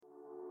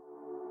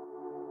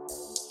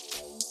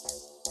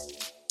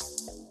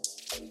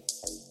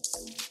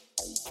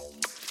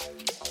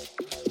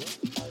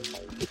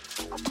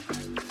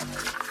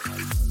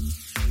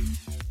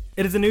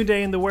It is a new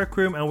day in the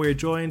workroom, and we're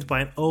joined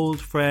by an old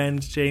friend.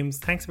 James,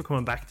 thanks for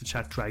coming back to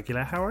chat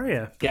Dragula. How are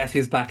you? Guess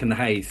who's back in the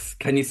house?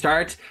 Can you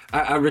start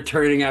a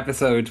returning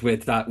episode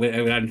with that with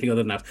anything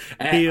other than that?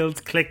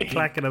 Fields click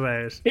clacking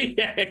about.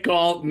 Yeah,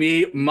 call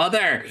me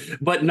mother,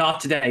 but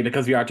not today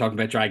because we are talking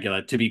about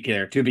Dragula. To be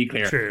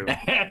clear, True.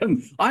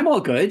 I'm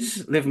all good,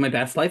 living my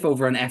best life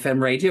over on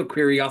FM radio.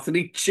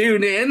 Curiosity,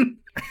 tune in.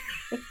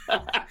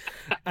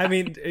 I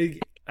mean,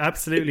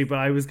 absolutely, but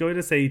I was going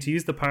to say, to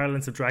use the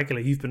parlance of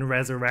Dragula, you've been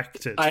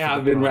resurrected. I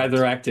have been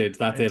resurrected.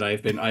 That's it.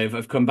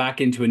 I've come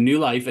back into a new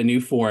life, a new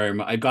form.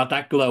 I've got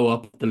that glow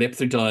up. The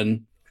lips are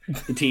done.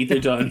 The teeth are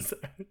done.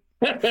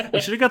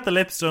 You should have got the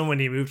lips done when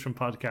you moved from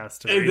podcast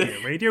to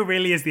radio. Radio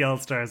really is the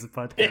all-stars of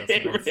podcasts.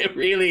 It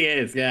really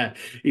is, yeah.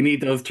 You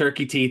need those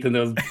turkey teeth and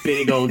those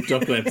big old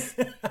duck lips.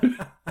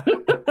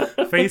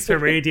 Face for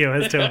radio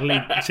has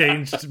totally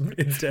changed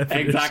its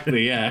definition.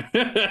 Exactly, yeah.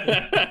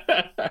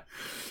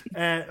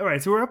 All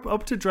right, so we're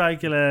up to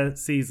Dragula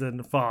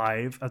season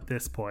 5 at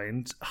this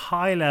point.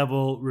 High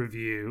level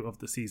review of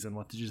the season.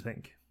 What did you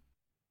think?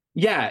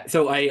 Yeah,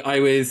 so I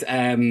was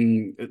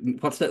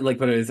what's that, like,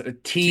 when I was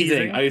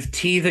teasing? I was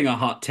teasing a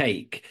hot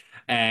take.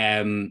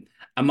 And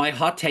my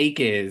hot take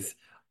is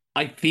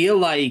I feel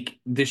like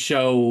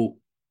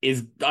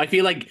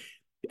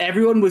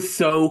everyone was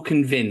so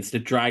convinced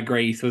that Drag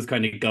Race was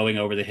kind of going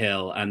over the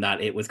hill and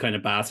that it was kind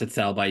of bastard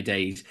sell by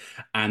date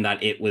and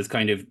that it was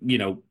kind of,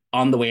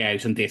 on the way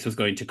out, and this was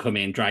going to come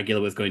in. Dragula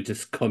was going to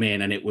come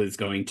in, and it was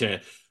going to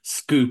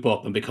scoop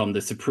up and become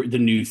the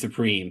new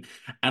Supreme.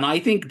 And I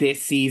think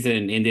this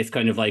season, in this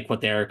kind of like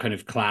what they're kind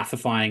of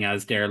classifying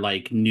as their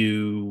like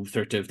new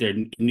their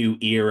new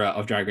era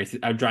of Drag Race,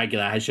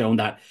 Dragula has shown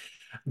that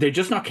they're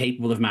just not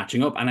capable of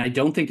matching up. And I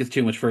don't think there's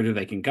too much further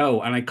they can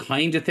go. And I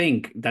kind of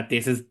think that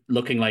this is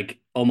looking like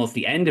almost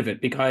the end of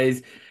it,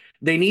 because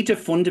they need to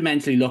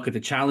fundamentally look at the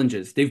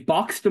challenges. They've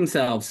boxed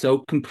themselves so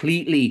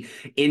completely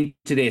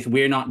into this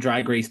 "we're not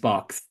Drag Race"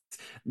 box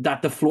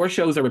that the floor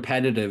shows are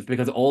repetitive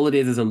because all it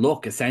is a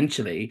look,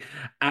 essentially.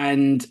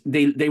 And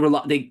they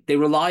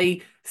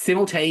rely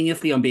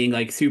simultaneously on being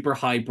like super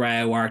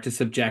highbrow, art is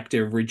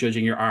subjective, we're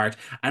judging your art,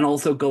 and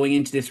also going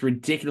into this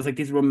ridiculous, like,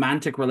 these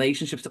romantic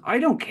relationships that I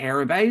don't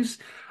care about.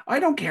 I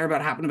don't care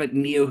about happening about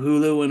Neo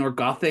Hulu or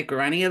Gothic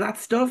or any of that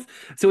stuff.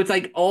 So it's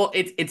like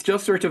it's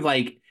just sort of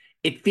like,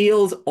 it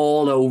feels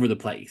all over the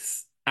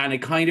place. And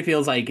it kind of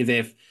feels like as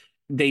if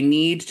they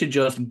need to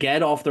just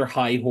get off their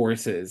high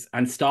horses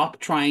and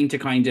stop trying to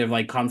kind of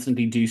like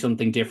constantly do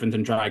something different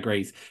than Drag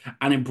Race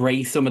and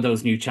embrace some of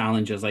those new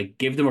challenges. Like,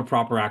 give them a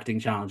proper acting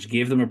challenge,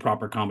 give them a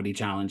proper comedy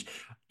challenge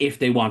if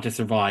they want to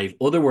survive.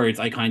 Other words,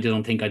 I kind of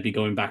don't think I'd be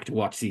going back to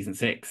watch season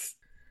 6.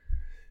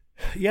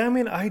 Yeah, I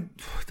mean, I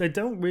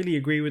don't really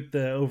agree with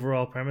the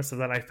overall premise of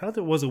that. I felt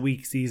it was a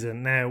weak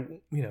season. Now,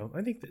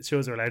 I think that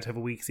shows are allowed to have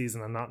a weak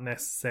season and not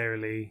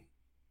necessarily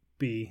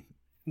be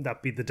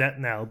the death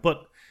knell.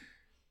 But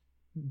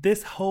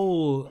this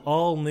whole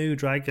all new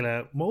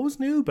Dragula, what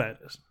was new about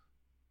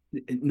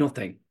it?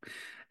 Nothing.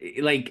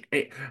 Like,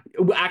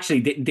 actually,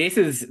 this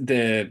is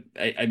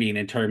I mean,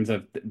 in terms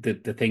of the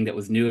thing that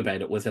was new about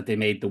it, was that they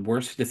made the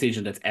worst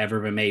decision that's ever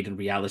been made in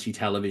reality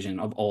television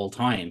of all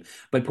time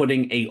by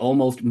putting a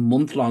almost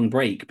month-long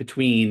break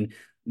between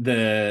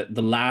the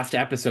last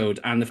episode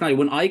and the finale.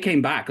 When I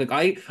came back, like,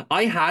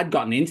 I had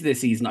gotten into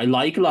this season. I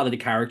like a lot of the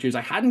characters.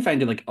 I hadn't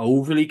found it like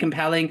overly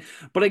compelling,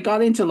 but I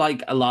got into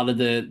like a lot of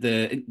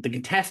the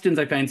contestants.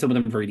 I found some of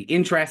them very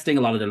interesting.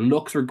 A lot of their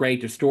looks were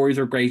great, their stories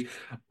were great.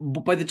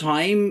 But by the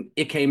time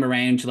it came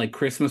around to like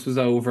Christmas was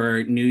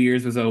over, New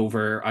Year's was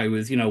over, I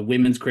was,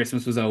 women's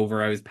Christmas was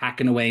over, I was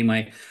packing away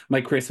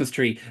my Christmas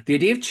tree. The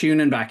idea of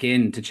tuning back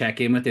in to check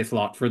in with this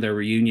lot for their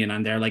reunion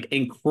and their like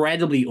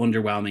incredibly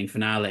underwhelming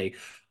finale,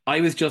 I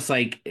was just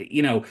like,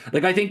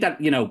 like, I think that,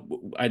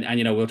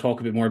 and we'll talk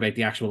a bit more about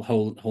the actual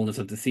wholeness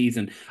of the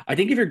season. I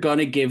think if you're going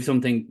to give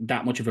something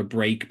that much of a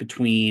break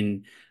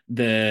between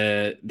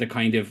the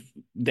kind of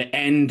the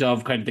end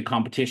of kind of the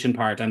competition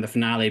part and the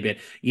finale bit,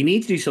 you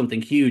need to do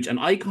something huge. And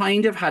I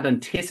kind of had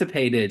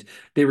anticipated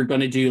they were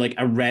going to do like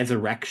a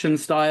resurrection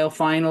style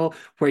final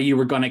where you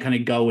were going to kind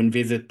of go and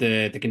visit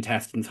the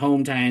contestants'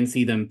 hometown,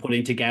 see them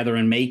putting together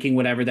and making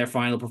whatever their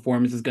final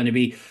performance is going to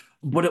be.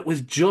 But it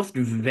was just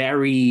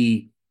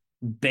very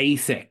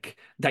basic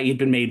that you'd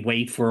been made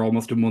wait for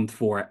almost a month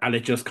for, and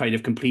it just kind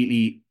of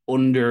completely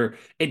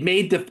it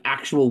made the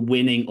actual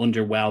winning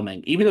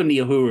underwhelming. Even though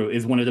Nia Huru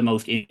is one of the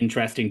most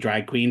interesting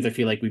drag queens I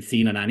feel like we've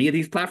seen on any of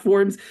these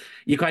platforms,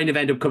 you kind of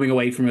end up coming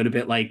away from it a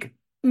bit like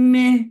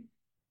meh.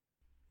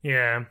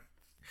 Yeah,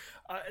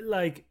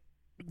 like,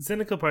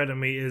 cynical part of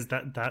me is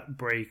that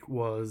break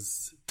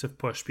was to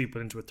push people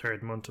into a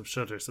third month of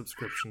Shudder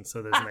subscription,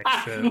 so there's an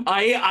extra.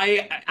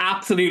 I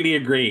absolutely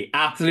agree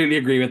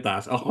with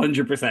that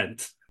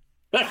 100%.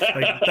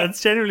 Like,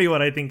 that's generally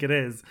what I think it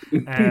is.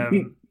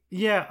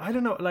 Yeah, I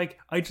don't know, like,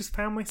 I just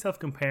found myself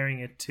comparing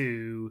it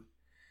to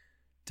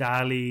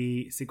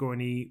Dali,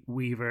 Sigourney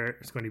Weaver,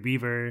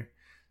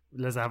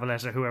 Liz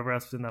Avaletta, whoever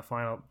else was in that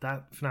final,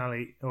 that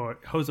finale, or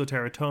Hozo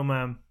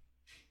Teratoma.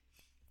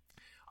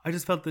 I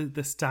just felt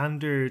the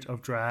standard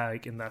of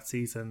drag in that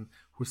season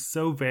was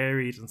so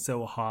varied and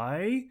so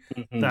high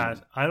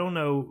that I don't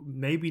know,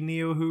 maybe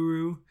Neo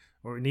Huru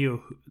or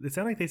Neo, it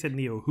sounded like they said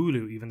Neo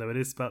Hulu, even though it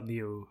is spelled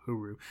Neo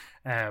Huru.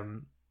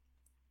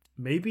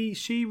 Maybe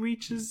she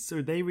reaches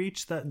or they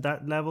reach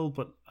that level,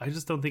 but I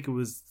just don't think it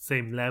was the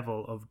same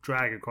level of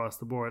drag across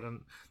the board.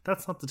 And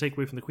that's not to take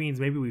away from the queens.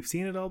 Maybe we've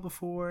seen it all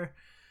before.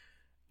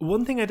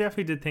 One thing I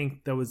definitely did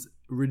think that was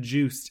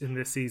reduced in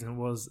this season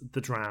was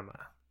the drama.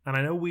 And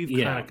I know we've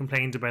kind of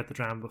complained about the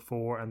drama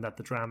before and that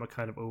the drama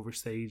kind of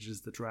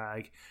overstages the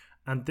drag.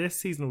 And this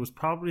season was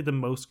probably the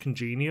most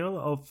congenial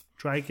of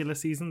Dragula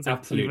seasons.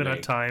 Absolutely. Even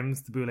at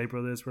times, the Boulet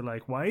brothers were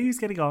like, why are you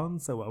getting on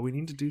so well? We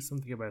need to do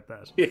something about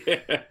that.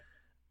 Yeah.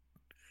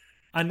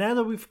 And now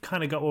that we've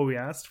kind of got what we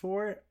asked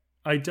for,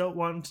 I don't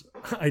want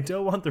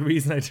the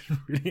reason I didn't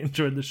really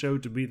enjoy the show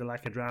to be the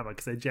lack of drama,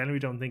 because I generally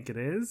don't think it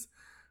is.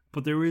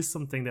 But there is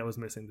something that was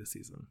missing this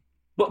season.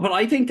 But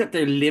I think that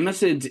they're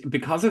limited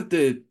because of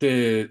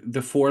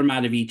the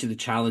format of each of the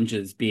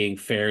challenges being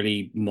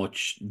fairly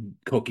much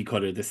cookie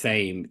cutter the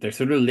same. They're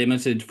sort of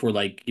limited for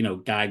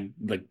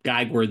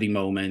gag worthy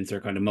moments or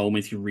kind of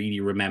moments you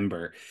really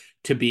remember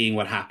to being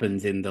what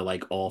happens in the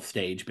like off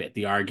stage bit,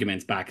 the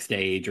arguments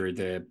backstage, or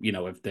the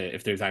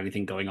if there's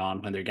anything going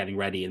on when they're getting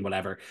ready and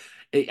whatever,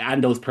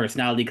 and those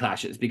personality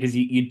clashes, because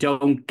you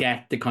don't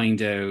get the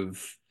kind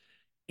of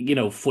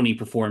funny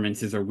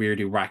performances or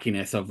weirdo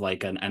wackiness of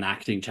like an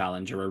acting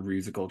challenge or a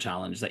rusical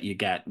challenge that you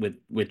get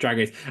with Drag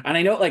Race. And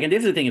I know, like, and this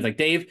is the thing, is like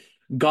they've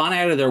gone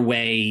out of their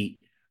way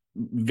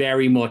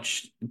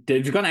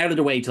they've gone out of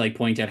their way to like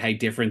point out how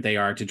different they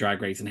are to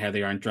Drag Race and how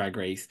they aren't Drag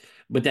Race.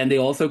 But then they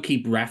also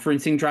keep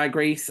referencing Drag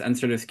Race and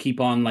sort of keep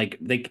on like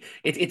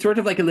it's sort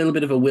of like a little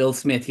bit of a Will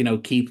Smith,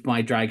 keep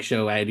my drag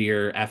show out of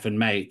your effing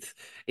mouth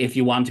if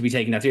you want to be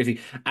taken that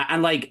seriously.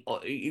 And like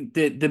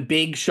the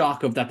big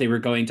shock of that they were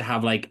going to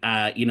have like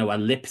a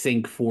lip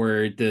sync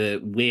for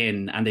the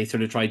win, and they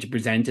sort of tried to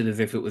present it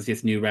as if it was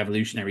this new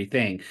revolutionary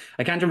thing.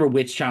 I can't remember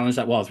which challenge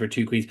that was, where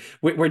two queens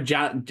where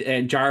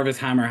Jarvis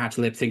Hammer had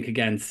to lip sync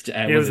against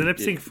it was a lip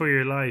sync for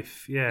your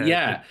life.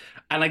 Yeah.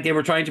 And like they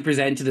were trying to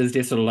present it as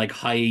this sort of like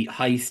high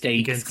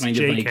stakes against kind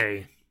JK. of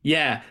like,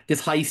 yeah, this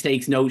high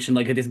stakes notion,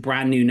 like this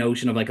brand new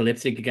notion of like a lip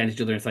sync against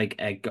each other. It's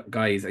like,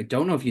 guys, I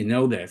don't know if you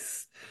know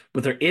this,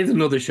 but there is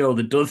another show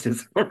that does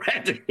this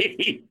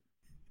already.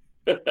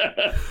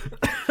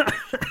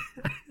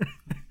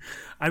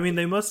 I mean,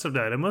 they must have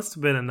done. It must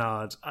have been a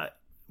nod.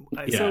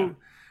 So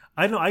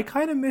I don't know. I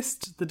kind of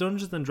missed the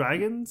Dungeons and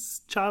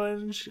Dragons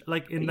challenge,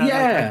 like in that.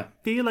 Like, I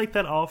feel like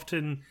that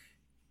often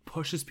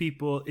pushes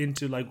people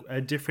into like a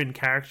different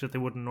character that they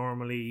wouldn't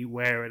normally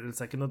wear. It's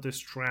like another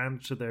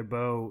strand to their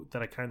bow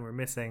that I kind of were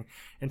missing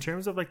in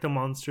terms of like the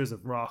Monsters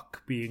of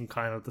Rock being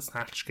kind of the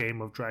Snatch Game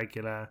of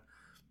Dragula.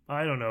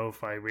 I don't know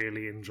if I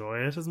really enjoy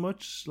it as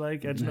much.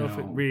 Like, I don't know if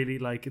it really,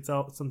 like, it's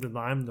all something that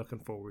I'm looking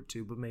forward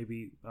to, but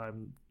maybe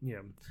I'm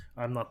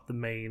not the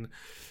main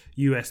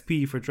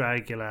USP for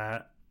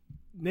Dragula.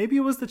 Maybe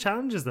it was the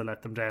challenges that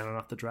let them down and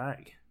not the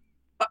drag.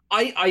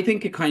 I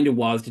think it kind of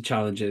was the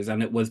challenges,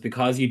 and it was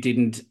because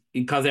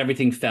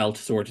everything felt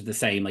sort of the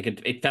same. Like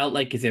it felt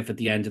like as if at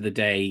the end of the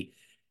day,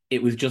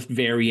 it was just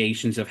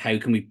variations of how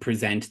can we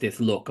present this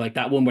look. Like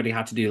that one where they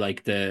had to do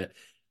like the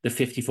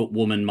 50-foot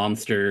woman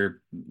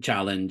monster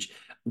challenge,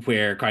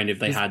 where kind of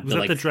they had was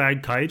that the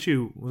drag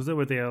kaiju? Was that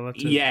what they all had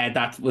to... Yeah,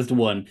 that was the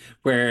one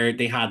where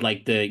they had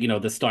like the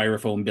the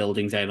styrofoam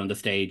buildings out on the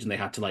stage, and they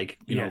had to like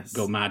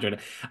go mad with it.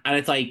 And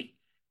it's like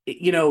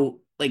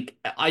like,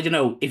 I don't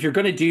know, if you're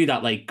going to do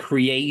that, like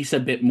create a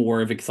bit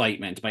more of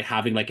excitement by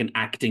having like an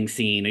acting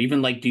scene, or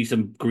even like do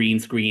some green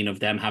screen of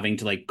them having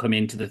to like come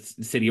into the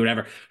city or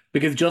whatever.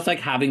 Because just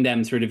like having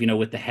them sort of,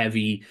 with the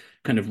heavy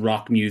kind of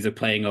rock music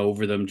playing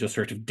over them, just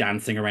sort of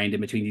dancing around in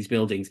between these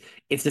buildings,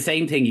 it's the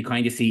same thing you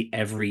kind of see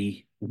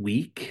every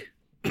week.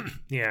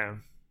 Yeah.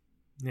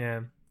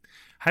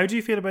 How do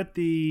you feel about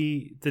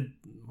the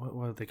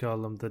what do they call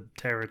them? The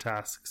terror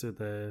tasks or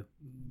the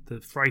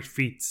fright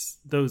feats?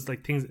 Those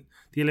like things,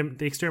 the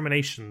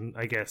extermination,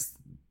 I guess.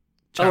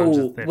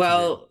 Oh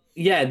well,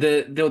 yeah.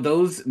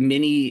 Those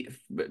mini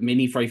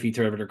fright feats,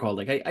 or whatever they're called.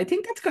 Like I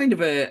think that's kind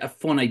of a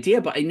fun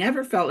idea, but I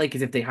never felt like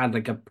as if they had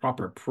like a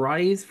proper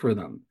prize for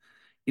them.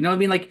 You know what I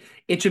mean? Like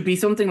it should be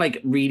something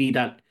like really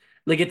that.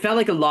 Like it felt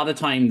like a lot of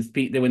times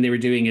when they were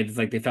doing it, it's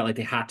like they felt like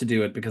they had to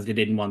do it because they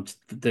didn't want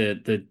the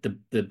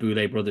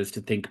Boulet brothers to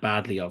think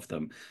badly of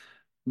them.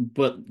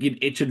 But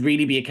it should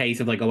really be a case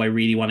of like, oh, I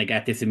really want to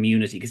get this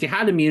immunity, because they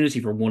had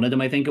immunity for one of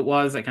them. I think it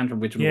was. I can't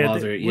remember which one it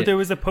was. Well, there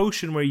was a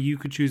potion where you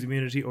could choose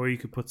immunity, or you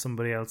could put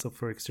somebody else up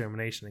for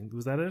extermination.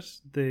 Was that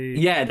it?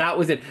 Yeah, that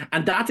was it.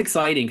 And that's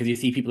exciting because you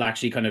see people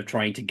actually kind of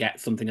trying to get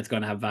something that's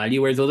going to have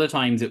value, whereas other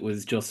times it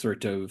was just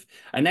sort of,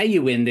 and now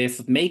you win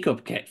this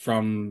makeup kit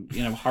from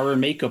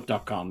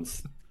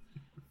horrormakeup.coms.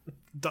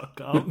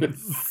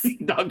 .coms.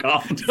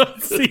 .coms.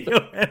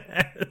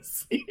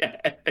 .cons.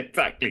 Yeah,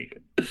 exactly.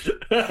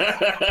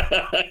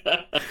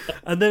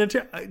 And then in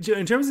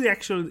terms of the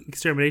actual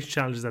extermination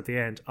challenges at the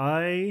end,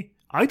 I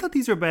thought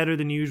these were better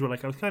than usual.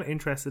 Like I was kind of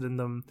interested in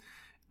them.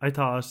 I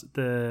thought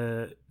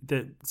the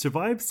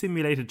survived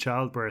simulated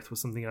childbirth was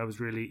something I was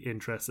really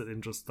interested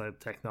in, just the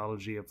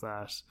technology of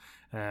that.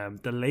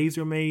 The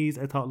laser maze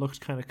I thought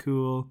looked kind of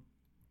cool.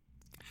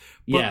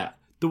 But Yeah.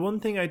 the one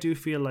thing I do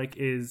feel like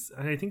is,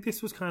 and I think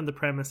this was kind of the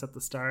premise at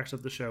the start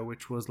of the show,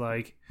 which was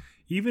like,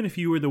 even if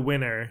you were the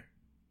winner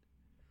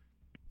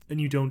and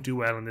you don't do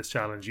well in this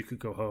challenge, you could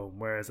go home.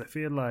 Whereas I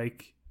feel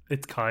like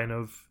it's kind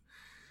of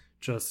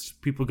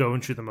just people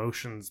going through the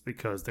motions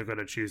because they're going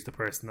to choose the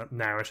person that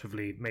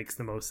narratively makes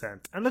the most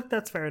sense. And look,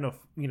 that's fair enough.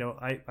 You know,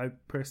 I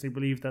personally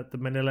believe that the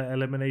Manila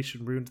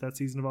elimination ruined that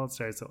season of All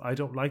Stars, so I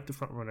don't like the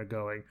front runner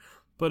going,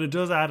 but it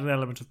does add an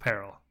element of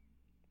peril.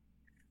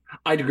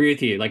 I'd agree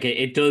with you. Like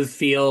it does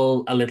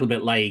feel a little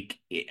bit like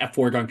a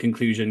foregone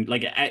conclusion.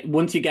 Like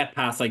once you get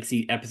past like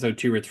see episode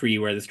 2 or 3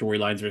 where the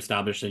storylines are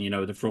established and you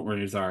know the front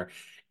runners are,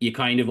 you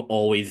kind of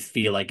always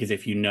feel like as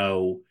if you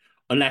know,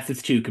 unless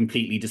it's two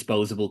completely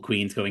disposable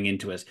queens going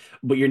into it.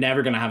 But you're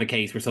never going to have a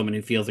case where someone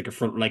who feels like a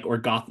front like or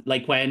goth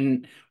like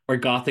when or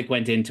Gothic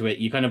went into it,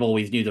 you kind of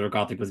always knew that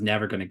Gothic was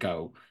never going to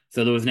go.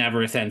 So there was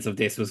never a sense of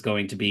this was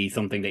going to be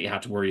something that you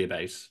had to worry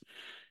about.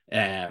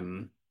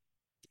 Um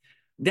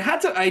they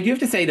had to. I do have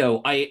to say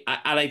though, and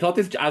I thought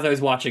this as I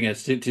was watching it,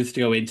 just to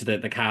go into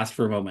the cast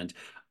for a moment.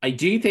 I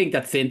do think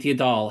that Cynthia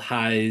Dahl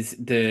has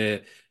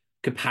the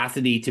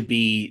capacity to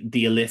be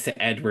the Alyssa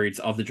Edwards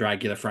of the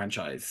Dragula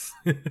franchise.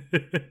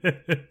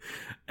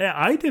 Yeah,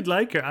 I did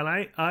like her, and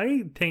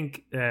I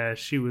think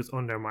she was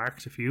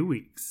undermarked a few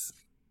weeks.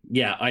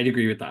 Yeah, I'd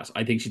agree with that.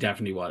 I think she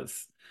definitely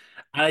was.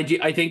 And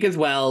I think as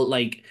well,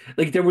 like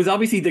there was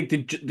obviously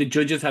the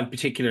judges have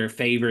particular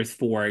favors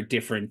for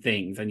different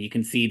things, and you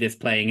can see this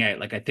playing out.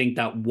 Like I think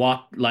that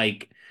what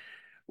like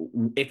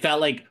it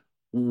felt like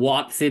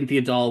what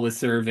Cynthia Dahl was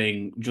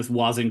serving just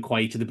wasn't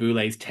quite to the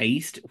Boulets'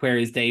 taste,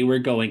 whereas they were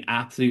going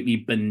absolutely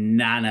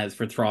bananas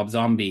for Throb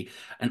Zombie,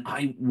 and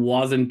I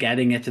wasn't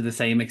getting it to the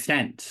same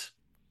extent.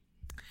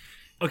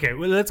 Okay,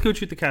 well, let's go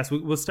through the cast.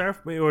 We'll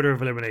start by order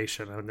of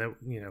elimination, and then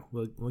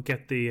we'll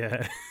get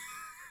the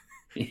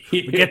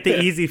we'll get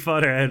the easy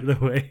fodder out of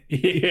the way.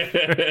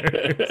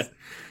 Yeah.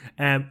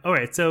 All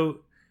right,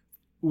 so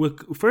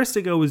first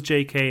to go was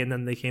JK, and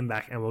then they came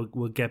back, and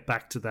we'll get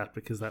back to that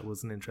because that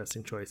was an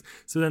interesting choice.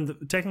 So then,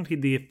 technically,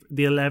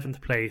 the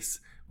 11th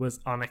place was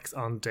Onyx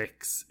on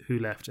Dix, who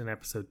left in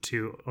episode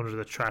 2 under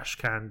the Trash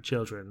Can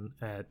Children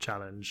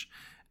challenge.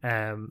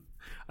 I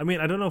mean,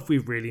 I don't know if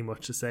we've really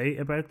much to say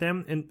about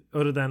them, and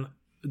other than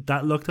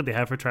that look that they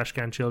have for Trash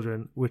Can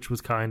Children, which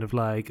was kind of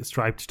like a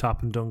striped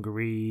top and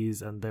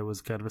dungarees, and there was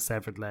kind of a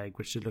severed leg,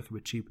 which did look a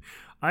bit cheap.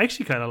 I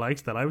actually kind of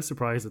liked that. I was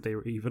surprised that they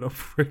were even up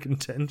for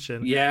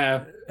contention.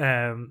 Yeah.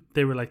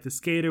 They were like the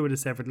skater with a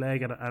severed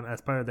leg, and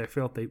as part of their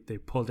filth, they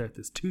pulled out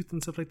this tooth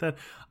and stuff like that.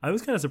 I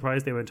was kind of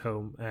surprised they went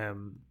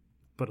home,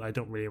 but I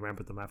don't really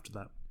remember them after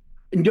that.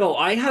 No,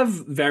 I have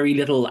very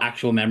little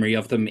actual memory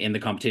of them in the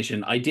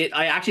competition. I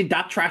actually,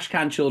 that Trash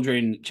Can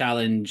Children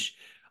challenge,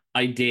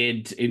 I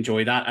did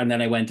enjoy that. And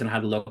then I went and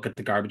had a look at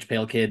the Garbage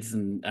Pail Kids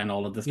and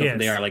all of the stuff. Yes. And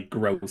they are like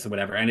gross or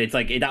whatever. And it's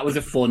like, that was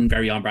a fun,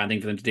 very on brand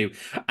thing for them to do.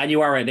 And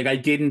you are right. Like, I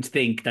didn't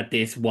think that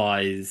this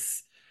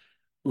was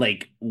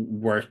like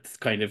worth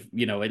kind of,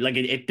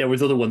 there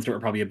was other ones that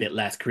were probably a bit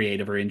less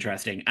creative or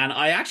interesting. And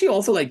I actually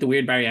also like the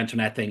Weird Barry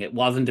Antoinette thing. It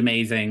wasn't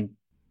amazing.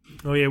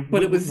 Oh yeah,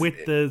 but it was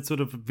with the sort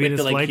of Venus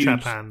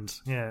flytrap hand.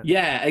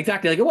 Yeah,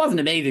 exactly. Like it wasn't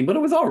amazing, but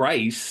it was all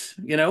right.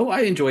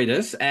 I enjoyed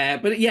it.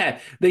 But yeah,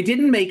 they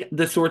didn't make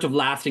the sort of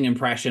lasting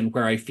impression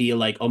where I feel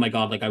like, oh my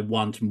God, like I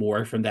want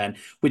more from them.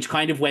 Which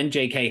kind of when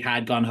JK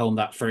had gone home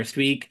that first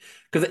week,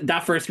 because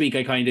that first week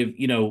I kind of,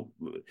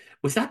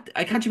 was that,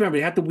 I can't remember.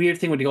 They had the weird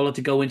thing where they all had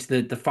to go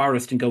into the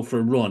forest and go for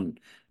a run.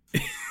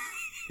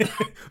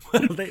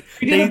 Well, they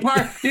did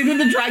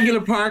the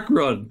Dragula Park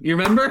run. You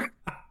remember?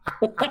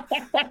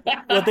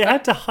 Well, they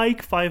had to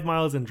hike 5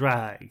 miles and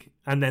drag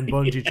and then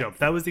bungee jump.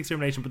 That was the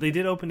extermination. But they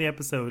did open the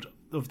episode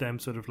of them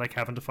sort of like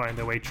having to find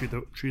their way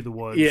through the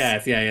woods.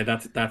 Yes, yeah.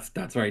 That's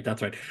right.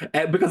 That's right.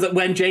 Because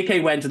when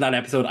JK went to that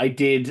episode, I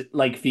did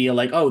like feel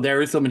like, oh,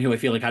 there is someone who I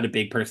feel like had a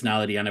big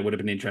personality, and I would have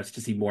been interested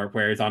to see more.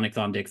 Whereas Onyx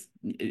on Dix,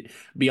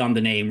 beyond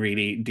the name,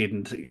 really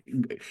didn't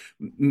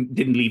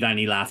leave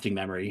any lasting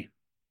memory.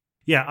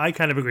 Yeah, I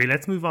kind of agree.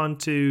 Let's move on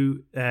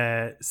to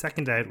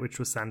second out, which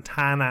was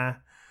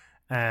Santana.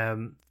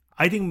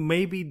 I think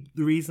maybe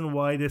the reason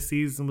why this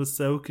season was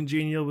so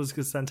congenial was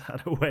because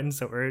Santana went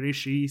so early.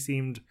 She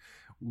seemed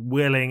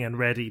willing and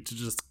ready to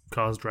just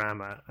cause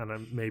drama,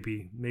 and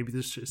maybe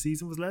this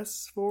season was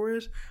less for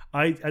it.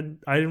 I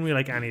didn't really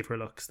like any of her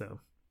looks though.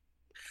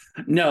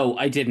 No,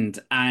 I didn't,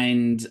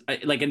 and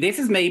this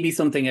is maybe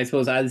something I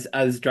suppose as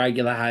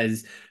Dragula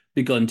has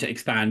begun to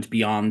expand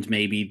beyond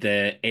maybe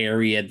the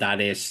area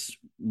that it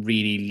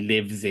really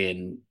lives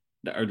in,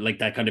 or like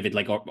that kind of it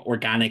like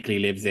organically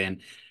lives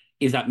in.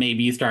 Is that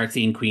maybe you start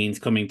seeing queens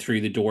coming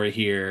through the door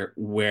here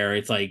where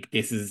it's like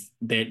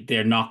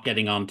they're not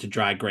getting on to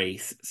Drag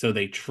Race, so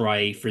they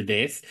try for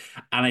this.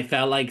 And I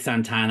felt like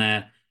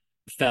Santana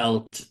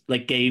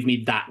gave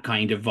me that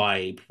kind of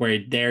vibe where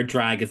their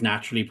drag is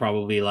naturally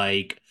probably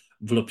like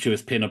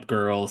voluptuous pinup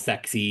girl,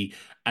 sexy,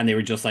 and they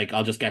were just like,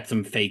 I'll just get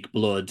some fake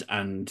blood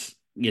and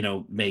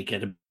make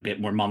it a bit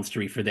more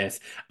monstery for this.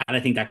 And I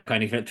think that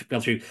kind of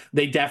fell through.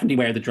 They definitely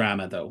wear the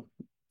drama though,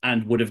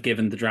 and would have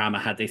given the drama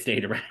had they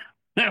stayed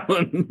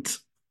around.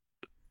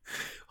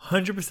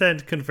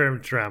 100%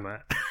 confirmed drama.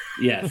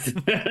 Yes.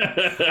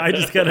 I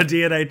just got a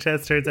DNA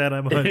test. Turns out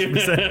I'm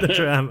 100% the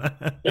drama.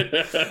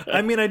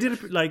 I mean, I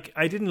didn't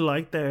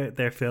like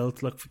their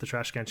filth look for the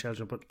trash can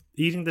children, but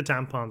eating the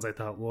tampons I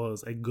thought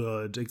was a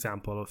good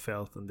example of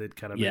filth and did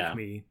kind of make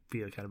me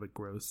feel kind of a bit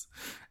gross.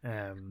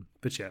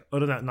 But yeah,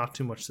 other than that, not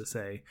too much to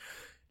say.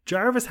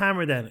 Jarvis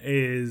Hammer then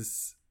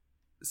is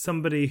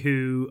somebody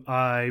who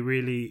I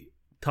really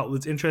thought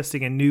was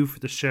interesting and new for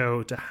the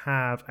show to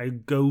have a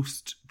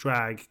ghost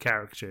drag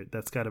character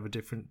that's kind of a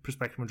different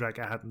perspective on drag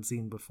I hadn't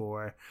seen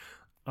before.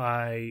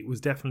 I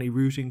was definitely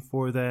rooting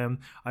for them.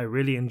 I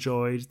really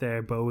enjoyed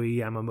their Bowie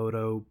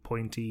Yamamoto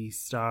pointy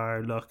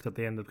star look that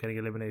they ended up getting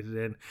eliminated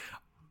in.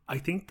 I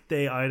think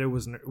they either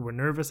were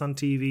nervous on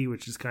TV,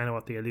 which is kind of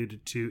what they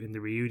alluded to in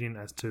the reunion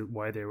as to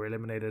why they were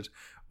eliminated,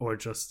 or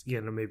just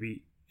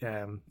maybe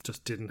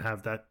just didn't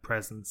have that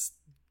presence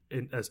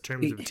as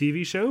terms of a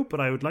TV show. But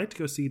I would like to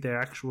go see their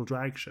actual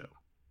drag show.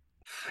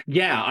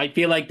 Yeah, I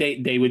feel like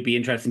they would be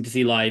interesting to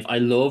see live. I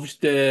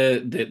loved their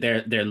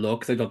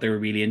looks. I thought they were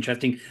really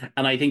interesting,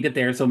 and I think that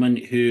they're someone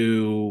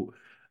who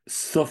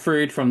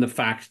suffered from the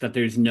fact that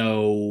there's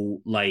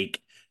no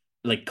like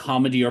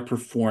comedy or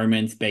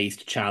performance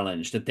based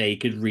challenge that they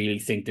could really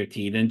sink their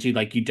teeth into.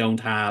 Like you don't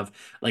have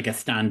like a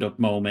stand up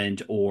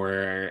moment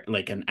or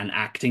like an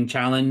acting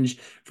challenge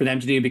for them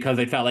to do, because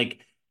I felt like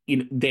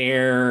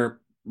their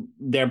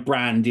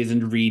brand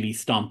isn't really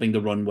stomping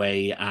the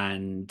runway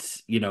and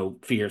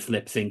fierce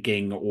lip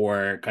syncing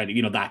or kind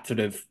of that sort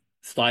of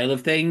style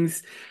of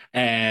things.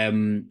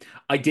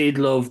 I did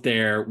love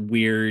their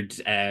weird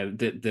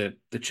the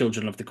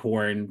Children of the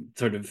Corn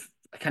sort of.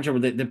 I can't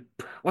remember the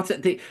what's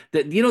it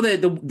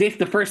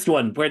the first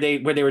one where they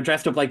were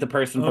dressed up like the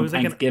person from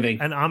Thanksgiving.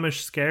 Like an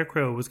Amish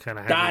scarecrow was kind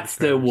of that's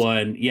the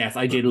one. Yes,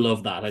 I did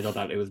love that. I thought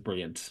that it was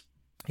brilliant.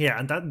 Yeah,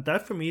 and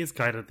that for me is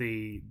kind of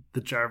the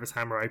Jarvis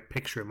Hammer I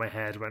picture in my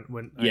head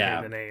when I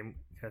hear the name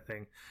kind of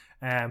thing.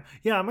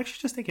 Yeah, I'm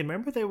actually just thinking,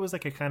 remember there was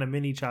like a kind of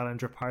mini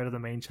challenge or part of the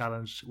main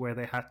challenge where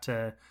they had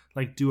to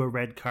like do a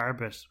red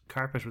carpet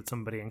with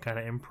somebody and kind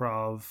of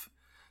improv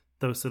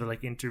those sort of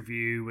like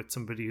interview with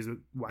somebody who's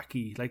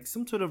wacky, like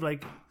some sort of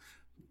like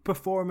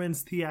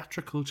performance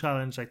theatrical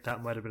challenge like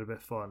that. Might have been a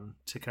bit fun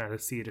to kind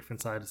of see a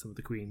different side of some of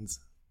the queens.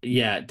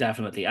 Yeah,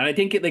 definitely. And I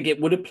think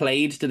it would have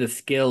played to the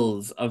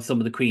skills of some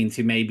of the queens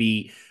who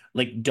maybe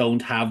like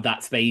don't have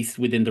that space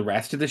within the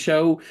rest of the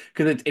show.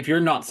 Because if you're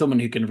not someone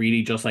who can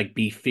really just like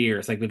be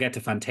fierce, like we'll get to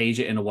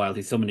Fantasia in a while,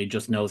 who's someone who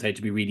just knows how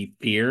to be really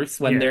fierce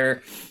when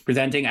they're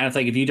presenting. And it's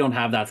like if you don't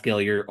have that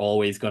skill, you're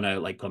always gonna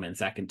like come in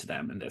second to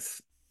them in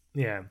this.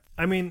 Yeah,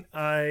 I mean,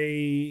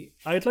 I'd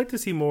like to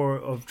see more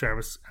of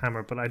Jarvis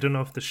Hammer, but I don't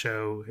know if the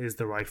show is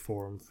the right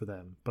forum for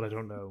them. But I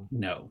don't know.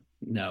 No.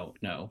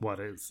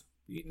 What is?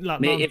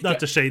 Not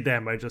to shade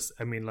them.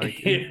 I mean,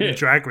 like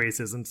Drag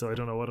Race isn't, so I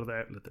don't know what other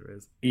outlet there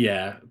is.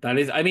 Yeah, that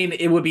is. I mean,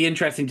 it would be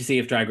interesting to see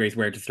if Drag Race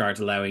were to start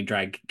allowing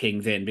drag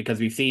kings in, because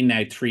we've seen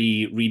now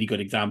 3 really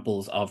good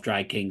examples of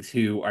drag kings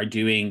who are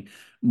doing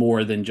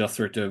more than just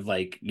sort of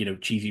like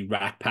cheesy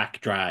Rat Pack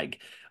drag.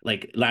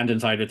 Like Landon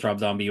Sider, Throb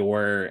Zombie,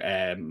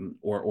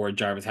 or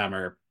Jarvis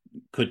Hammer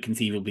could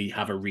conceivably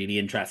have a really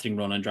interesting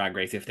run on Drag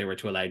Race if they were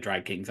to allow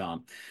drag kings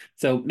on.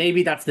 So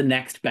maybe that's the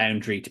next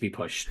boundary to be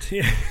pushed.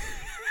 Yeah.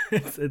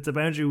 It's a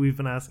boundary we've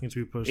been asking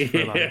to be pushed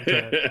for a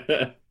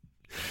long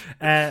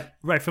time.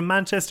 Right, from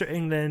Manchester,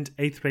 England,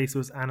 8th place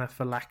was Anna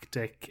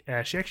Phylactic.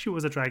 She actually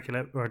was a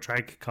Dragula or a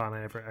drag con.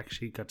 I never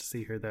actually got to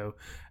see her though.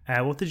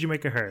 What did you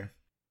make of her?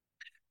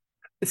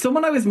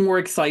 Someone I was more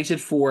excited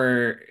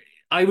for.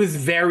 I was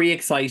very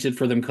excited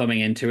for them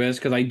coming into it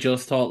because I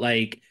just thought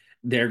like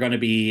they're going to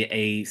be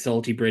a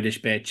salty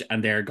British bitch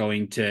and they're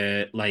going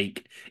to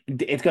like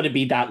it's going to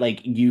be that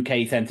like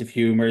UK sense of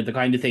humor, the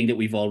kind of thing that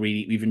we've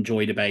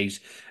enjoyed about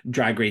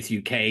Drag Race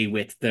UK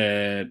with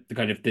the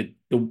kind of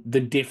the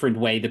different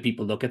way that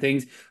people look at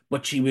things.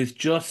 But she was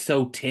just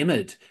so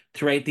timid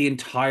throughout the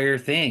entire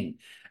thing,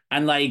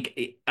 and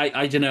like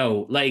I don't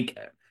know, like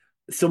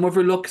none of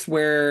her looks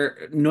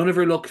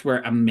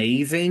were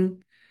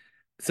amazing.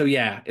 So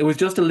yeah, it was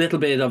just a little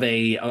bit of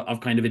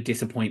kind of a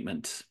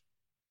disappointment.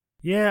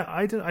 Yeah,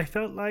 I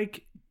felt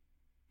like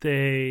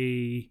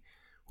they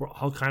were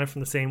all kind of from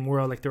the same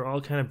world. Like they're all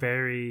kind of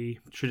very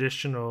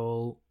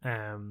traditional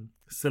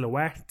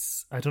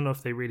silhouettes. I don't know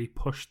if they really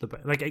pushed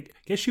like I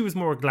guess she was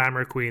more a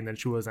glamour queen than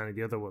she was any of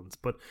the other ones,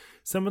 but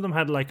some of them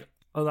had like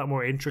a lot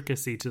more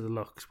intricacy to the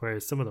looks,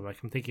 whereas some of them, like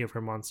I'm thinking of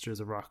her Monsters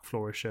of Rock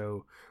floor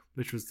show,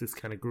 which was this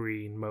kind of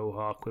green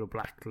mohawk with a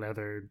black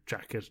leather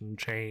jacket and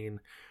chain.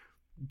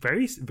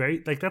 Very,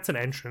 very, like that's an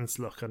entrance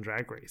look on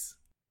Drag Race.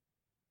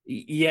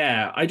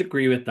 Yeah, I'd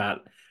agree with that.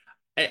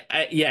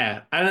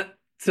 Yeah, and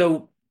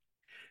so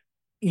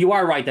you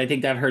are right. I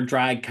think that her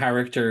drag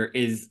character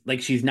is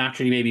like she's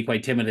naturally maybe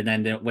quite timid,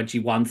 and then when she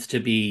wants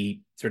to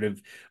be sort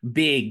of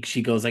big,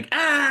 she goes like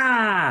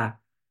ah.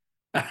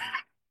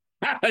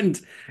 And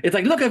it's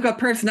like, look, I've got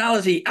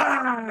personality.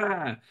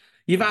 Ah,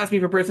 you've asked me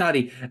for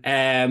personality.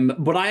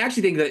 But I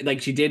actually think that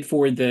like she did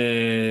for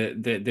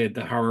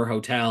the horror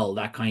hotel,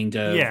 that kind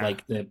of Yeah.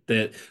 like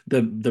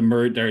the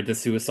murder, the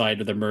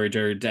suicide, or the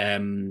murdered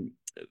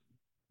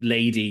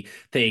lady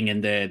thing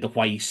in the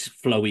white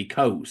flowy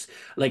coat.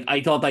 Like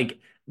I thought like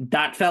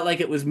that felt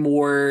like it was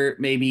more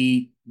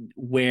maybe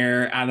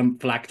where Adam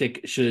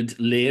Flactic should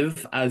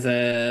live as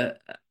a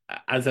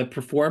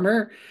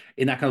performer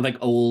in that kind of like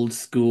old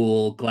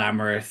school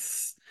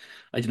glamorous,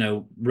 I don't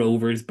know,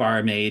 Rover's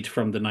barmaid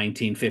from the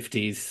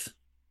 1950s.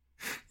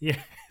 Yeah.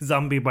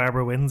 Zombie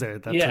Barbara Windsor,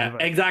 that sort Yeah, of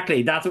vibe.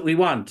 exactly. That's what we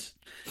want.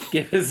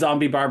 Give us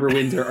zombie Barbara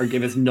Windsor or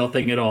give us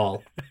nothing at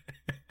all.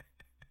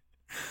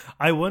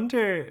 I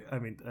wonder, I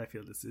mean, I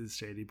feel this is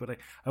shady, but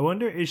I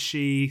wonder, is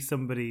she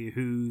somebody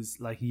whose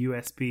like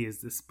USP is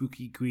the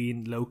spooky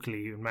queen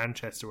locally in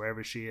Manchester,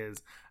 wherever she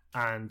is,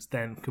 and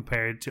then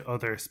compared to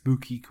other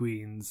spooky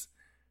queens,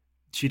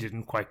 she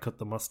didn't quite cut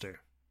the muster.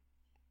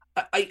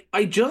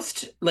 I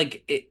just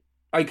like it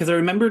because I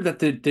remember that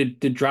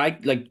the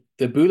drag like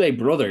the Boulay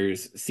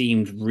brothers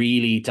seemed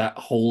really to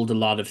hold a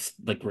lot of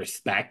like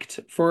respect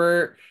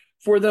for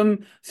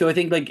them. So I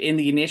think like in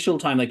the initial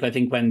time, like I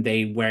think when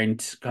they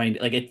weren't kind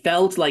of like it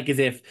felt like as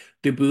if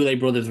the Boulay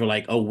brothers were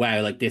like, oh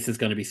wow, like this is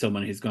going to be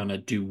someone who's going to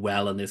do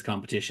well in this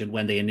competition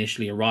when they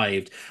initially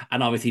arrived.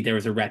 And obviously there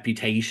was a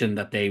reputation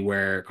that they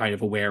were kind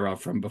of aware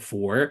of from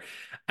before.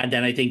 And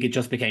then I think it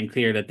just became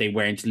clear that they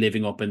weren't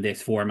living up in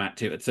this format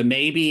to it. So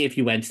maybe if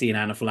you went to see an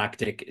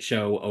anaphylactic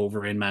show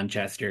over in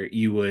Manchester,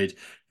 you would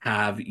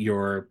have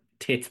your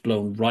tits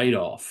blown right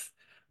off.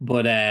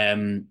 But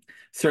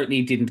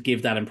certainly didn't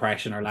give that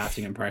impression or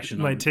lasting impression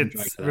My on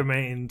tits Dragula.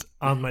 remained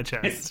on my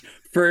chest.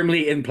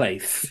 Firmly in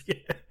place.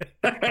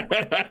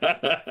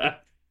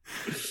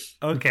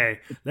 Okay,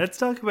 let's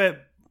talk about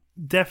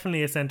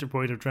definitely a center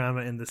point of drama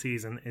in the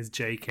season is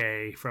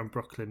JK from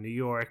Brooklyn, New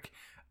York.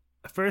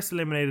 First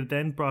eliminated,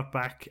 then brought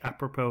back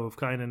apropos of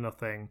kind of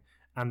nothing,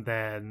 and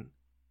then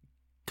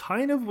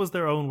kind of was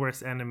their own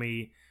worst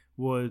enemy.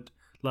 Would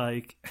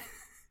like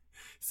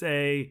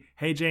say,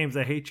 "Hey James,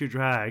 I hate your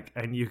drag,"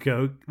 and you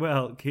go,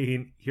 "Well,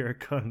 Keen, you're a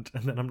cunt,"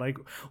 and then I'm like,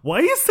 "Why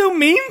are you so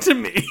mean to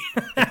me?"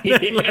 And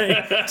then,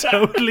 like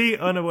totally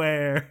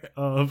unaware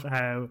of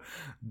how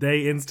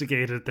they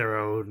instigated their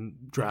own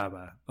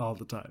drama all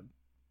the time.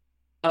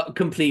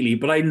 Completely,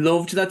 but I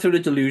loved that sort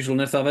of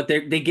delusionalness of it.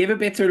 They give a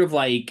bit sort of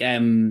like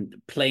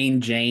plain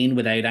Jane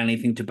without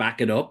anything to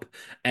back it up.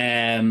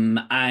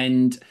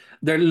 And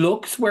their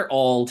looks were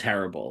all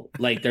terrible.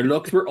 Like their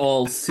looks were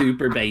all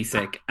super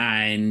basic.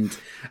 And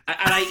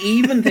I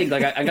even think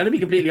like I'm gonna be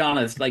completely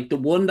honest, like the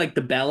one like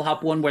the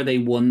bellhop one where they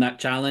won that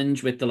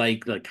challenge with the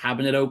like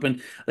cabinet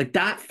open, like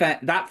that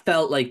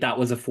felt like that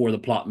was a for the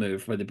plot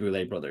move for the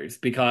Boulet brothers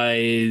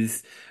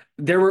because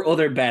there were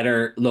other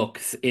better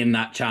looks in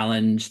that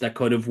challenge that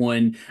could have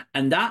won.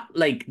 And that,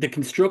 like, the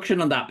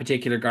construction on that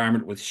particular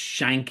garment was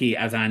shanky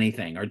as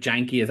anything or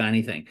janky as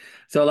anything.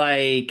 So,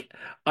 like,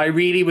 I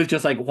really was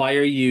just like, why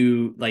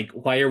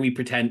are we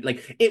pretend?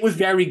 Like, it was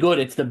very good.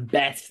 It's the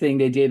best thing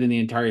they did in the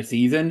entire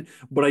season.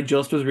 But I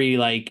just was really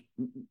like,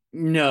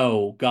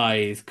 no,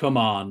 guys, come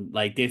on.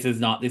 Like, this is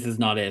not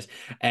it.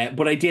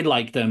 But I did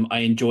like them. I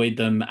enjoyed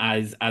them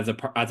as a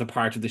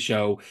part of the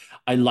show.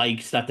 I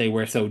liked that they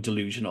were so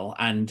delusional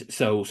and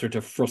so sort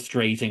of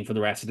frustrating for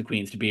the rest of the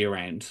queens to be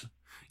around.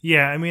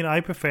 Yeah, I mean, I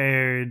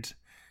preferred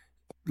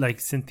like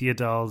Cynthia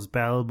Doll's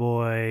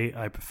Bellboy.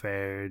 I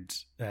preferred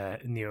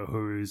Neo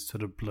Huru's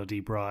sort of bloody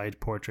bride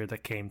portrait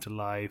that came to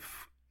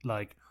life.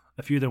 Like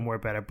a few of them were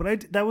better,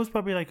 but that was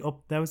probably like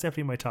up. That was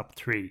definitely my top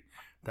three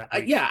that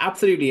week. Yeah,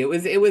 absolutely. It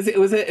was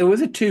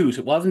a toot.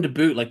 It wasn't a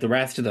boot like the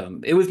rest of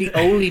them. It was the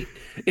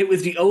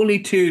only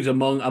toot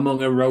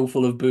among a row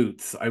full of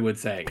boots, I would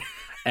say.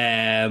 But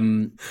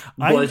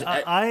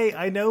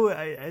I know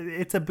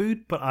it's a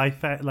boot, but I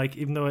felt like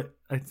even though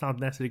it's not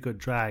necessarily good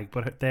drag,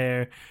 but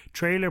their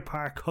trailer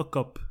park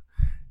hookup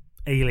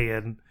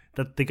alien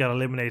that they got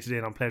eliminated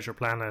in on Pleasure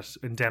Planet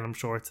in denim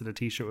shorts and a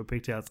t-shirt with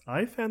pigtails,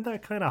 I found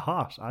that kind of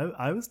hot.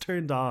 I was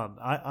turned on.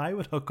 I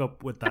would hook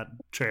up with that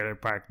trailer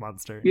park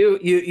monster.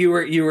 you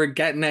were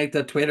getting out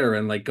the Twitter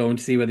and like going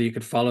to see whether you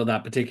could follow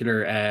that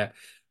particular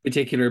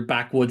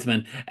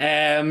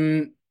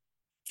backwoodsman.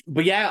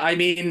 But yeah, I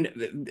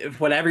mean,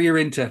 whatever you're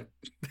into.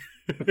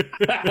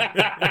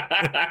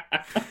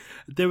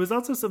 There was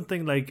also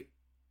something like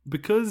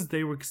because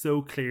they were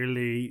so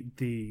clearly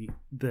the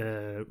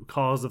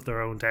cause of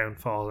their own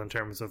downfall in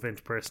terms of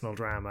interpersonal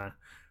drama,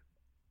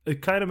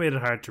 it kind of made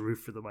it hard to root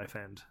for them, I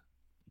found.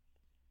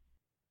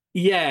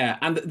 Yeah,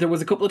 and there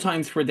was a couple of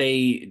times where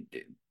they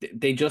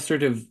just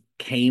sort of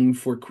came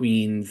for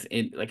Queens.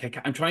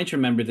 I'm trying to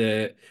remember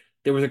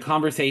there was a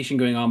conversation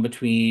going on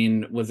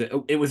between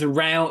it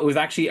was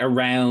actually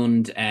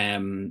around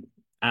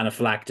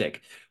Anaphylactic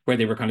where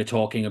they were kind of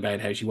talking about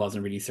how she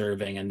wasn't really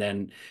serving, and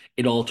then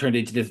it all turned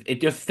into this. It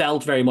just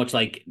felt very much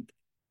like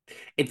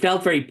it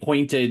felt very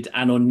pointed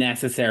and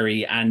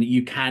unnecessary, and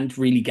you can't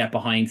really get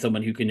behind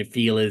someone who can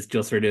feel is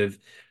just sort of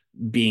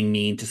being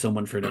mean to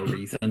someone for no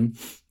reason.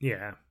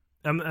 Yeah.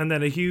 And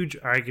then a huge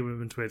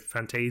argument with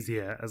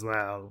Fantasia as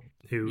well,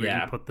 who really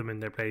Yeah. put them in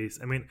their place.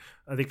 I mean,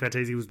 I think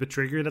Fantasia was a bit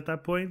triggered at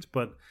that point,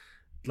 but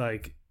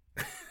like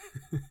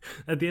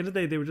at the end of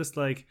the day, they were just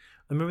like,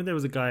 I remember there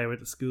was a guy I went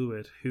to school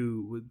with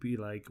who would be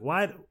like,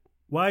 why'd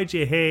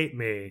you hate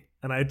me?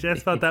 And I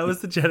just thought that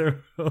was the general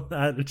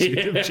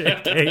attitude of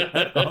JK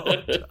at all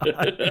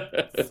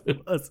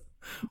times. Was,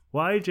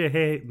 why'd you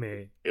hate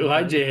me?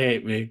 Why'd you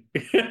hate me?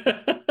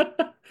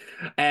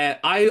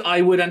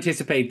 I would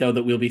anticipate though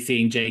that we'll be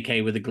seeing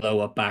JK with a glow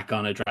up back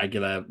on a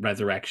Dragula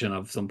resurrection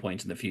of some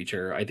point in the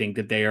future. I think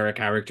that they are a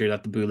character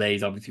that the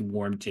Boulets obviously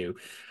warm to,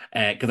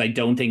 because I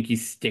don't think you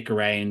stick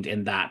around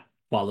in that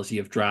quality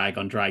of drag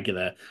on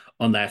Dragula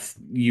unless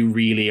you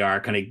really are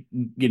kind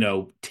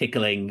of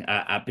tickling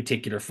a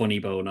particular funny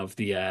bone of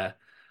the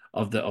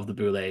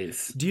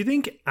Boulets. Do you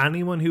think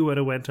anyone who would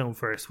have went home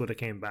first would have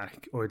came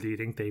back, or do you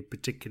think they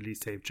particularly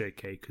saved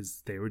JK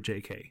because they were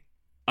JK?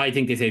 I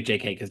think they saved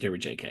JK because they were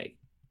JK.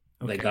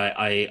 Okay. Like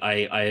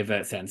I have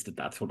a sense that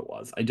that's what it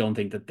was. I don't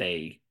think that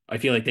I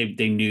feel like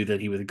they knew that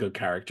he was a good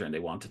character and they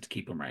wanted to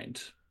keep him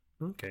around.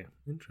 Okay,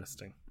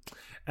 interesting.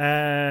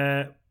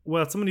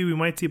 Well, somebody we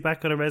might see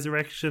back on a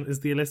resurrection is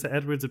the Alyssa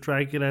Edwards of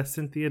Dragula,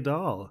 Cynthia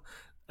Doll.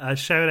 A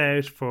shout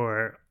out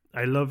for,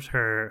 I loved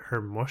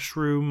her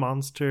mushroom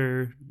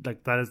monster.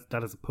 Like that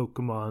is a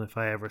Pokemon if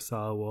I ever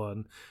saw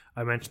one.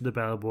 I mentioned the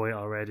Bellboy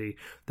already.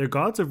 Their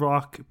Gods of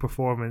Rock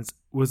performance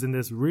was in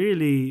this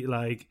really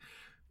like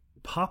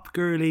pop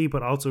girly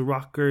but also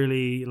rock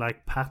girly,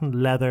 like patent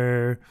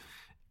leather,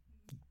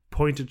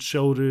 pointed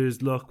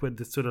shoulders look with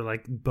this sort of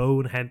like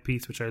bone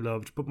headpiece, which I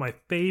loved. But my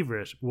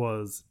favorite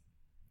was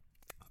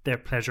their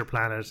Pleasure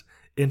Planet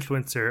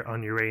influencer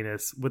on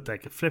Uranus with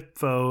like a flip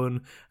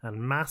phone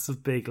and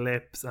massive big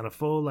lips and a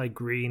full like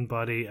green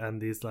body and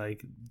these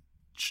like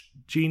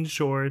jean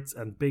shorts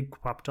and big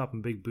pop top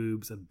and big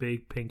boobs and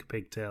big pink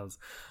pigtails.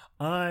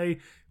 I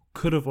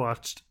could have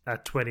watched a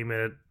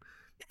 20-minute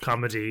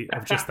comedy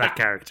of just that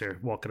character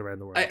walking around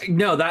the world.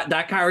 No,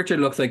 that character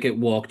looks like it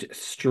walked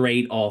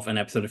straight off an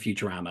episode of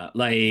Futurama.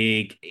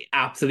 Like,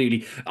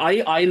 absolutely.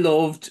 I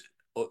loved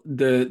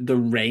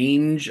the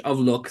range of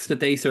looks that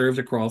they served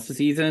across the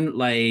season.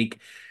 Like,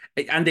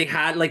 and they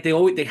had like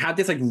they had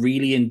this like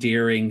really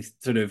endearing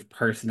sort of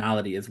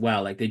personality as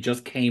well. Like they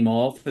just came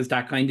off as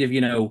that kind of,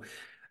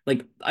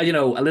 like I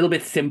a little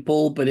bit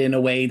simple, but in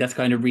a way that's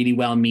kind of really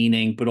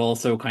well-meaning, but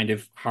also kind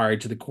of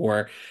hard to the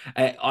core.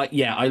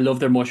 I love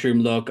their mushroom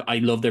look. I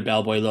love their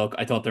bellboy look.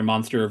 I thought their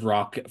Monster of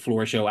Rock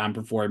floor show and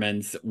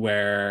performance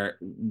were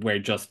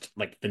just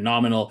like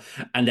phenomenal.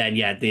 And then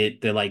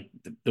the like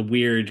the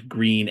weird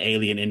green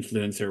alien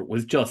influencer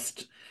was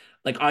just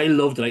like I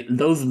loved it. Like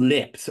those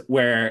lips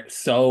were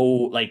so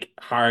like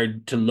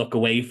hard to look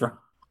away from.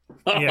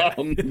 Yeah.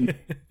 Do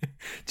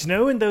you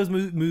know in those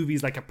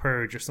movies like a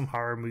Purge or some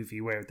horror movie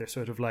where they're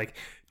sort of like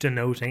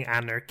denoting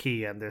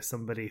anarchy and there's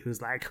somebody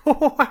who's like,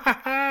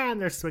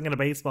 and they're swinging a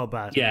baseball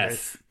bat?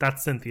 Yes.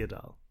 That's Cynthia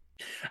Doll.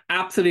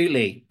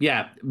 Absolutely.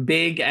 Yeah.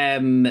 Big,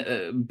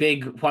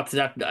 what's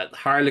that?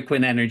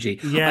 Harlequin energy.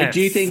 Yes. I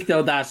do think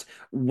though that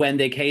when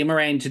they came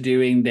around to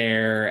doing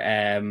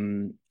their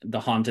the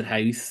haunted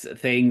house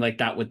thing like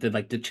that with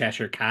the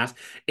Cheshire Cat,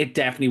 it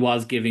definitely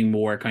was giving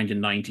more kind of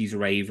 90s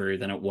raver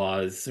than it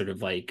was sort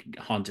of like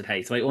haunted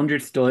house. So I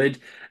understood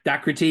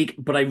that critique,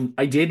 but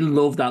I did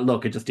love that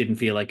look. It just didn't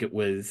feel like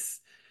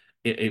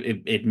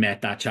it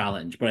met that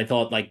challenge. But I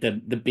thought like the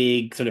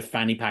big sort of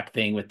fanny pack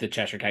thing with the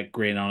Cheshire Cat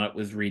grin on it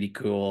was really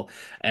cool.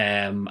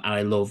 And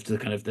I loved the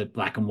kind of the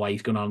black and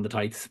white going on in the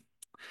tights.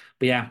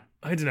 But yeah,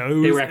 I don't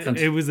know. They were excellent.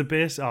 It was a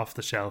bit off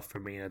the shelf for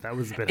me. That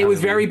was a bit. It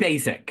was very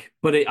basic,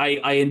 but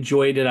I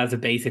enjoyed it as a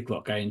basic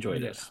look. I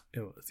enjoyed it.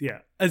 It was, yeah.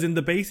 As in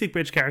the basic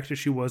bitch character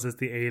she was as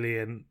the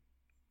alien,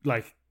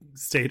 like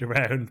stayed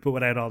around, but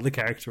without all the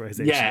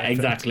characterization. Yeah,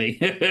 exactly.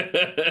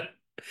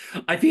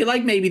 I feel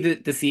like maybe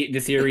the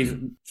series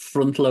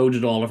front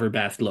loaded all of her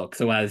best look,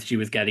 so as she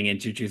was getting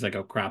into, she was like,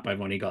 "Oh crap, I've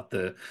only got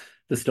the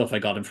stuff I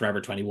got in Forever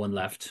 21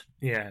 left."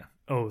 Yeah.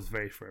 Oh, it was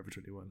very Forever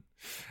 21.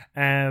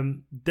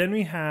 Then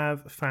we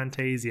have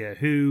Fantasia,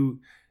 who,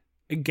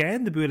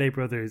 again, the Boulet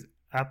brothers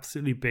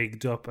absolutely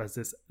bigged up as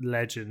this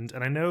legend.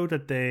 And I know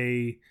that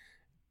they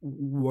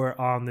were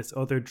on this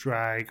other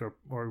drag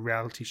or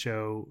reality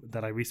show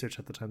that I researched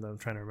at the time that I'm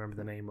trying to remember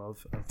the name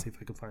of. I'll see if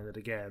I can find it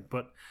again.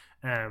 But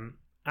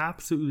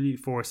absolutely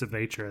force of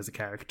nature as a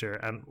character.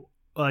 And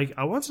like,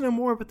 I want to know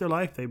more about their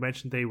life. They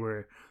mentioned they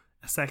were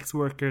a sex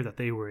worker, that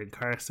they were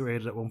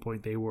incarcerated at one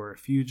point, they were a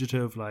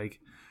fugitive. Like,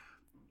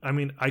 I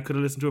mean, I could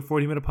have listened to a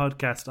 40-minute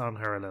podcast on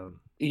her alone.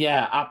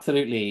 Yeah,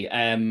 absolutely.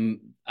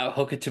 I'll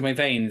hook it to my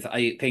veins.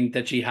 I think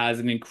that she has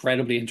an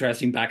incredibly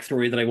interesting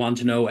backstory that I want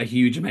to know a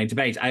huge amount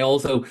about. I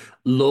also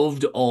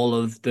loved all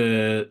of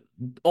the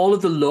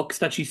looks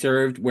that she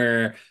served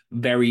were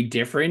very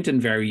different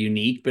and very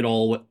unique, but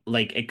all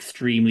like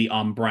extremely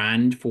on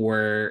brand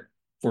for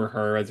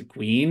her as a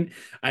queen.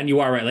 And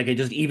you are right, like I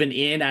just even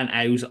in and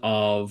out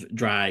of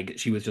drag,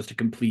 she was just a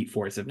complete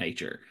force of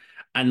nature.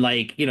 And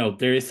like,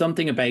 there is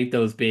something about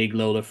those big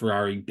Lola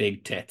Ferrari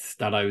big tits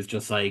that I was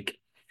just like,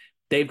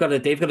 they've got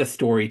a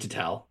story to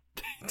tell.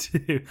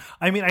 Too.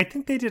 I mean, I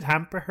think they did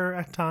hamper her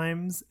at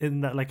times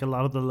in that, like, a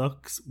lot of the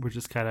looks were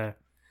just kind of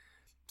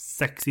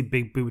sexy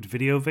big boobed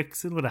video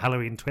vixen with a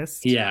Halloween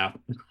twist. Yeah.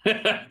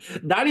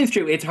 That is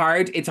true. It's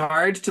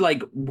hard to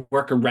like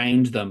work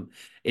around them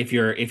if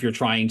you're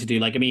trying to do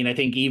like, I mean, I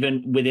think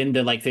even within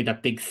the, like, say,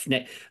 that big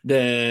snake,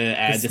 The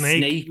the snake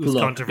snake was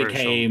look controversial.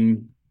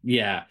 became,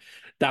 yeah,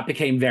 that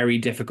became very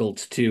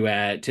difficult to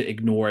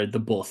ignore the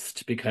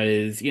bust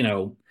because,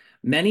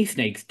 many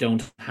snakes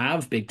don't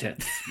have big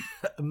tits.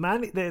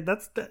 Many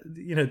that's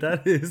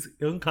that is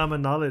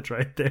uncommon knowledge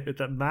right there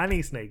that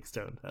many snakes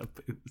don't have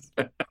boobs.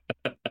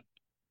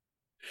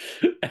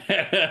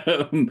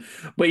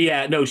 But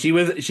yeah, no, she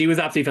was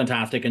absolutely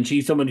fantastic, and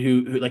she's someone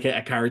who like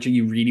a character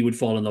you really would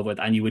fall in love with,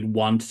 and you would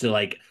want to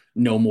like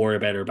know more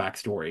about her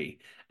backstory.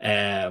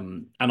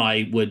 And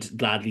I would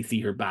gladly see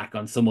her back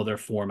on some other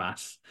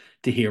format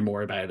to hear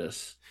more about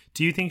it.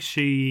 Do you think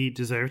she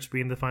deserved to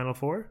be in the final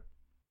four?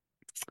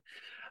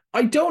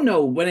 I don't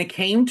know. When it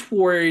came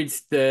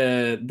towards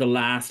the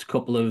last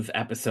couple of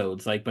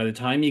episodes, like by the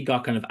time you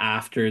got kind of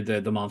after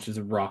the Monsters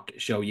of Rock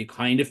show, you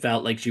kind of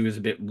felt like she was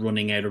a bit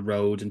running out of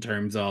road in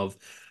terms of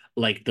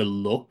like the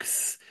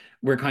looks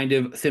were kind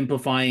of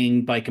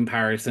simplifying by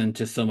comparison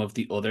to some of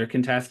the other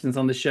contestants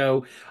on the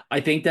show. I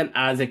think that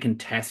as a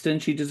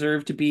contestant, she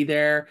deserved to be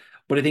there,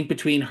 but I think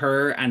between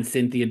her and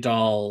Cynthia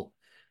Doll,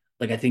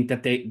 like I think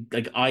that they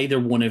like either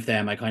one of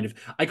them, I kind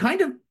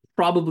of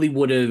probably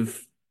would have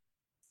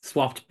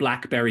swapped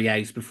Blackberry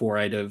out before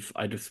I'd have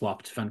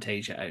swapped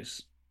Fantasia out.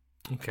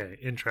 Okay,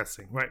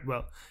 interesting. Right.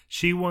 Well,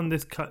 she won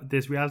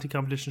this reality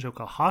competition show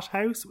called Hot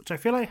House, which I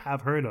feel I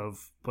have heard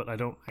of, but I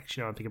don't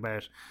actually know anything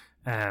about.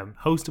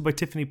 Hosted by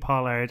Tiffany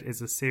Pollard,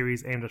 is a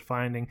series aimed at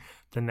finding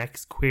the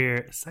next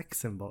queer sex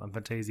symbol, and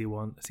Fantasia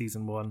won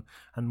season one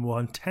and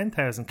won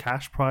 10,000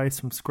 cash prize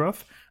from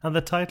Scruff and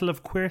the title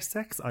of queer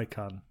sex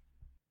icon.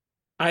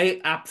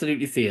 I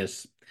absolutely see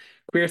it.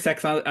 Queer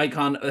sex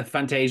icon,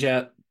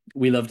 Fantasia.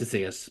 We love to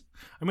see it.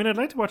 I mean, I'd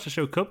like to watch the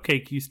show.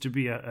 Cupcake used to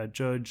be a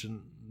judge,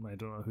 and I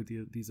don't know who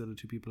these other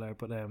two people are,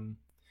 but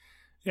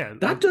yeah,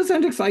 That does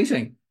sound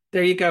exciting.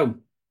 There you go.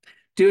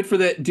 Do it for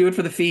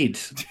the feed.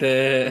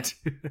 The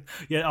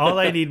yeah. All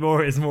I need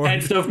more is more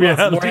Head Stuff Plus.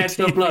 More reality Head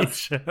Stuff TV Plus.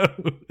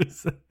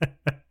 shows.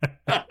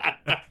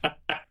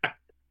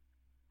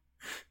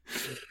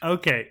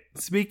 Okay,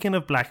 speaking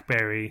of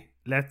BlackBerry,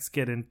 let's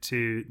get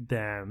into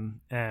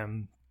them.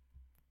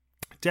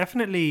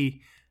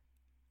 Definitely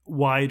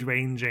wide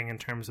ranging in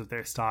terms of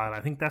their style. I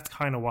think that's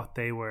kind of what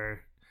they were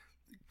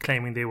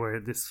claiming. They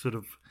were this sort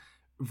of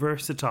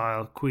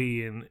versatile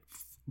queen,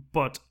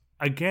 but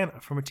again,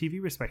 from a TV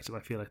perspective,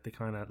 I feel like they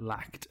kind of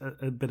lacked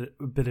a bit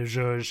of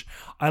zhuzh.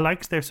 I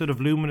liked their sort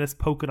of luminous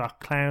polka dot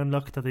clown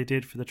look that they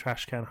did for the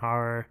Trash Can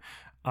Horror.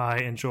 I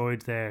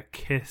enjoyed their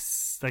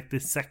Kiss, like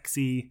the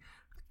sexy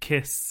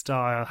Kiss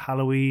style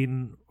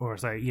Halloween, or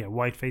sorry, yeah,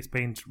 white face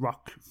paint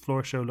rock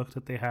floor show look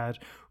that they had.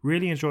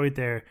 Really enjoyed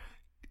their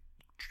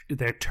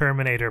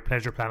Terminator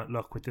Pleasure Planet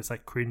look with this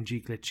like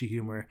cringy, glitchy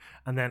humor,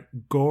 and then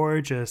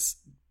gorgeous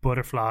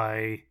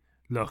butterfly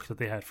look that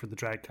they had for the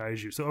drag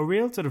kaiju. So a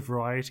real sort of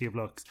variety of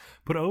looks.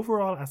 But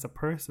overall, as a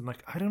person,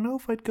 like, I don't know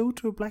if I'd go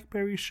to a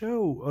BlackBerry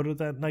show other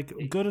than like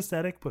good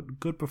aesthetic but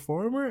good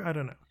performer. I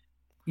don't know.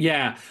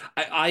 Yeah,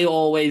 I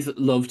always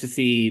love to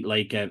see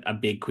like a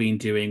big queen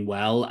doing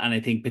well, and I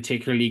think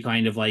particularly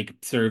kind of like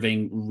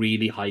serving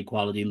really high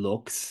quality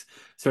looks,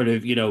 sort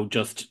of,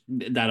 just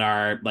that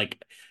are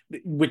like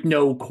with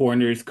no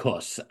corners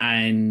cut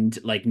and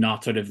like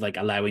not sort of like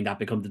allowing that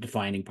become the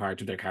defining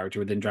part of their character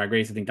within Drag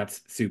Race. I think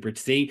that's super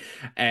to see.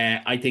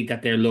 I think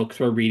that their looks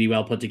were really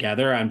well put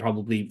together and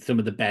probably some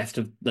of the best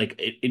of like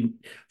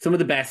some of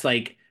the best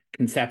like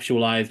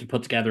conceptualized and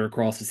put together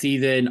across the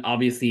season.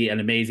 Obviously,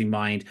 an amazing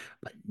mind,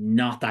 but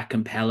not that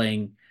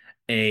compelling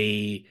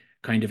a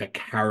kind of a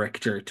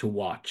character to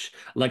watch.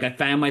 Like I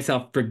found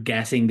myself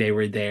forgetting they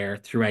were there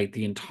throughout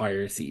the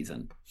entire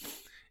season.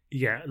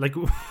 Yeah, like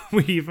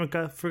we even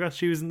forgot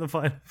she was in the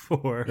final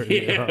four.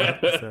 Yeah.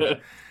 So,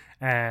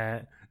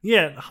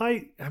 yeah,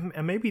 high,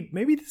 and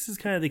maybe this is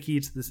kind of the key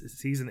to this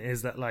season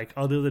is that like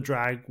although the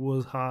drag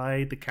was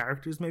high, the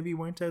characters maybe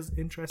weren't as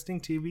interesting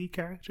TV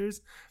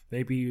characters.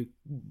 Maybe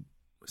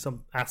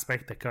some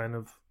aspect that kind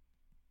of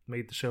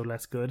made the show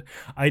less good.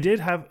 I do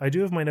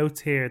have my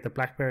notes here that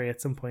BlackBerry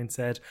at some point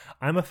said,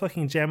 "I'm a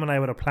fucking Gemini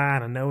with a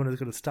plan, and no one is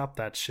going to stop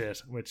that shit,"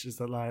 which is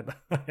the line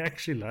I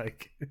actually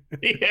like.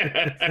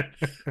 Yeah.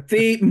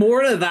 See,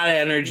 more of that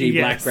energy,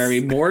 Yes.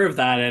 BlackBerry. More of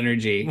that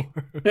energy.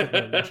 More of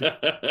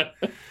that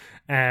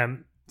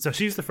energy. So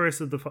she's the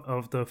first of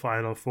the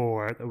final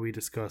four that we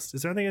discussed.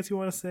 Is there anything else you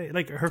want to say?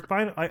 Like her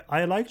final,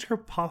 I liked her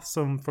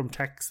possum from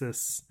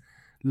Texas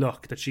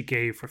look that she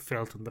gave for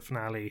Filth in the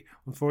finale.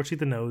 Unfortunately,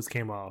 the nose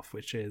came off,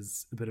 which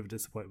is a bit of a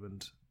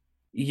disappointment.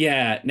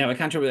 Yeah, no, I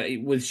can't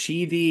remember. Was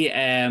she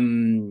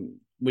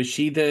Was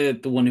she the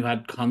one who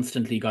had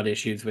constantly got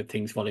issues with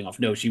things falling off?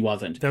 No, she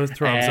wasn't. That was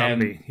Throb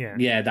Zombie. Yeah.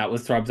 Yeah, that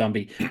was Throb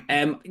Zombie.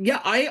 Yeah,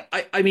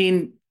 I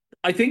mean,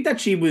 I think that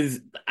she was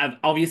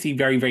obviously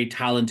very, very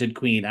talented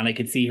queen, and I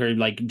could see her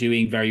like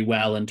doing very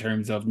well in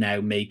terms of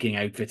now making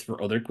outfits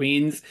for other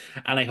queens.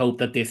 And I hope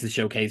that this has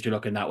showcased her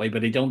looking that way.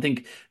 But I don't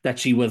think that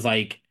she was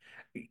like,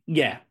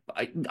 yeah,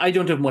 I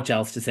don't have much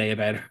else to say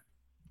about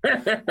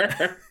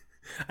her.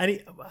 And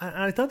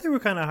I thought they were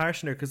kind of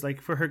harsh on her because,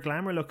 like, for her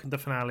glamour look in the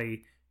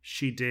finale,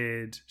 she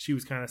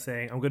was kind of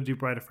saying, I'm going to do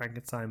Bride of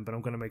Frankenstein, but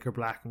I'm going to make her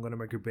black, I'm going to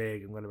make her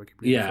big, I'm going to make her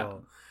Yeah.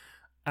 beautiful.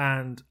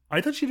 And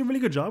I thought she did a really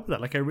good job with that.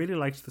 Like, I really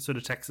liked the sort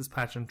of Texas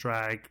pageant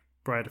drag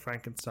Bride of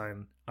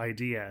Frankenstein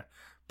idea.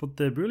 But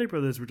the Boulet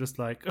brothers were just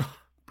like, oh,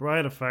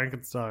 Bride of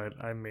Frankenstein.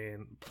 I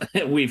mean,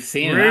 We've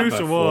seen that Route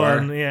before.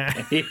 one, yeah.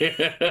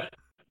 Yeah.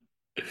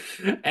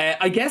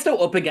 I guess though,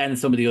 up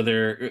against some of the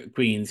other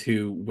queens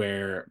who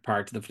were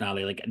part of the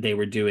finale, like they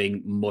were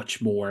doing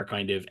much more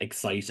kind of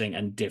exciting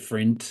and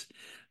different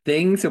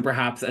things. So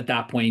perhaps at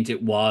that point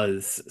it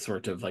was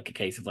sort of like a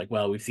case of like,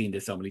 well, we've seen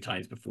this so many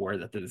times before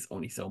that there's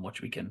only so much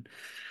we can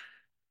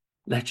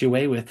let you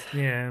away with.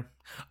 Yeah.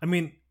 I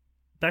mean,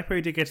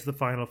 Blackberry did get to the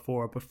final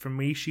four, but for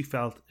me, she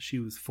felt she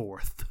was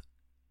fourth.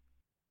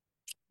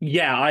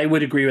 Yeah, I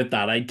would agree with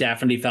that. I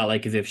definitely felt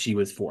like as if she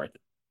was fourth.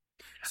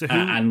 So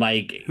And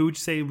like, who would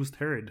you say was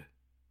third?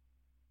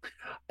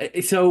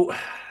 so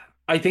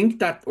I think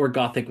that or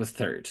Gothic was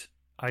third.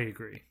 I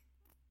agree.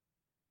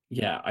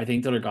 Yeah, I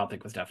think that or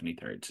Gothic was definitely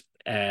third.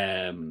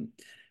 Um,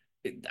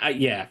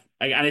 yeah,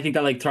 and I think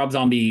that like Throb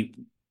Zombie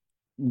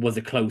was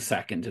a close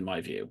second in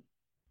my view.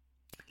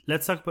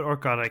 Let's talk about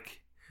Orkotic.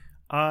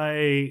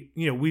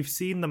 We've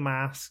seen the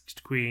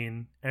Masked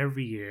Queen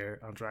every year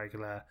on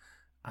Dragula,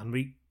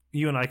 and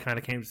you and I kind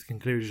of came to the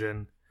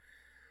conclusion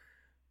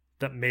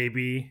that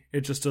maybe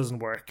it just doesn't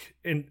work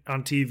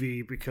on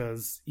TV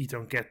because you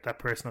don't get that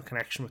personal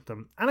connection with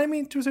them. And I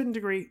mean, to a certain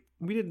degree,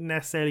 we didn't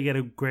necessarily get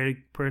a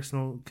great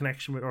personal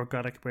connection with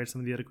Orkotic compared to some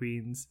of the other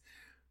queens,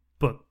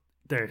 but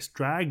their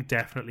drag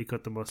definitely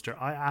cut the muster.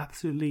 I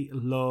absolutely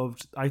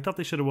loved. I thought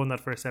they should have won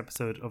that first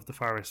episode of the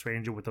Forest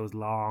Ranger with those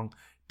long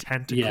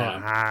tentacle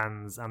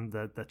hands and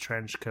the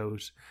trench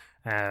coat.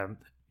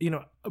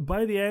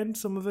 By the end,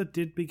 some of it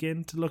did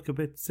begin to look a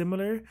bit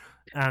similar,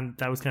 and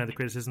that was kind of the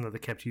criticism that they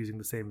kept using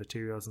the same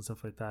materials and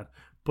stuff like that.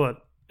 But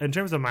in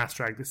terms of mass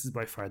drag, this is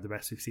by far the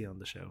best we've seen on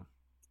the show.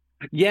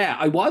 Yeah,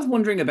 I was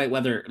wondering about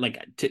whether, like,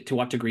 to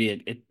what degree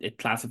it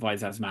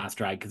classifies as mass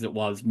drag because it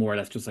was more or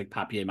less just like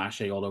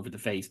papier-mâché all over the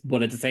face.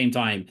 But at the same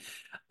time,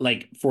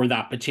 like for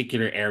that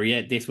particular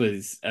area, this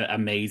was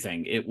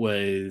amazing. It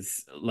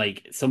was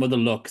like some of the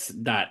looks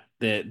that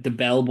the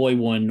bellboy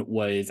one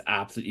was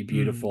absolutely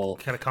beautiful.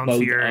 Kind of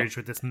concierge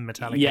with this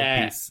metallic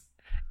piece.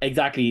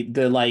 Exactly.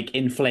 The like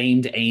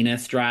inflamed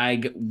anus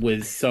drag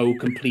was so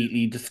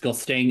completely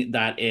disgusting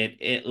that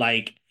it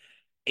like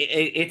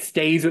it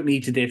stays with me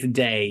to this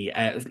day.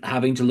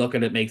 Having to look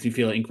at it makes me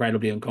feel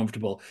incredibly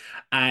uncomfortable.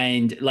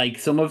 And like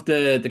some of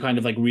the kind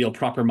of like real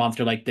proper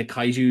monster, like the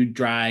kaiju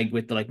drag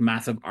with the like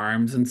massive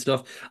arms and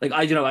stuff. Like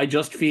I don't know, I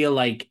just feel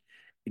like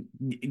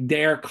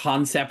their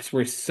concepts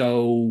were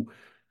so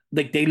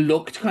like they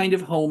looked kind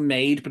of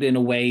homemade, but in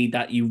a way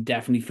that you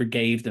definitely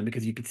forgave them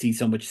because you could see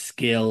so much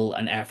skill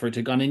and effort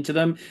had gone into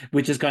them,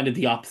 which is kind of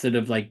the opposite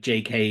of like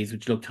JK's,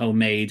 which looked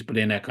homemade, but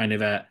in a kind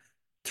of a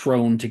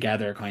thrown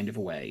together kind of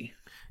a way.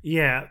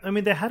 Yeah, I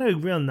mean they had a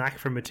real knack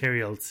for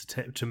materials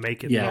to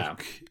make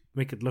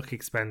it look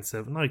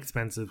expensive, not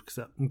expensive,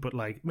 but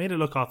like made it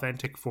look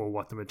authentic for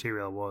what the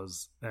material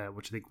was,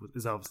 which I think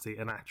is obviously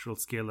an actual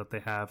skill that they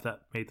have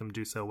that made them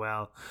do so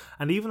well.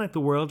 And even like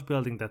the world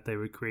building that they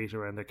would create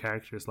around their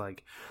characters,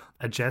 like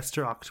a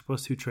jester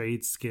octopus who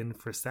trades skin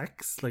for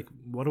sex. Like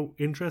what an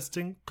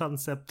interesting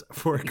concept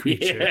for a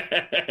creature.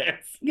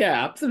 Yes.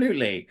 Yeah,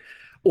 absolutely.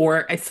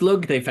 Or a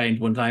slug they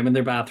found one time in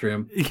their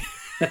bathroom.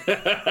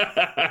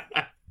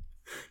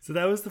 So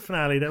that was the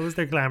finale. That was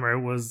their glamour.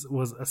 Was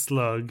a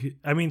slug.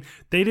 I mean,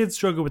 they did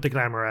struggle with the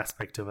glamour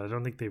aspect of it. I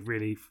don't think they've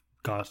really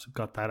got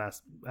that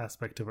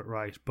aspect of it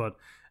right. But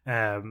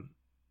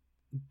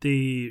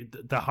the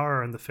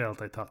horror and the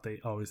filth, I thought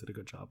they always did a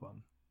good job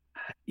on.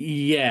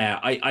 Yeah,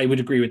 I would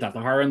agree with that.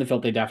 The horror and the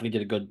filth they definitely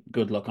did a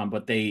good look on,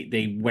 but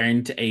they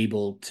weren't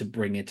able to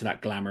bring it to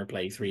that glamour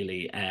place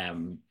really.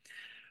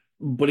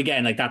 But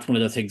again, like that's one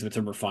of those things with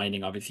some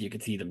refining. Obviously, you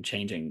could see them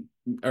changing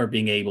or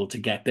being able to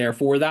get there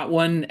for that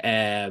one.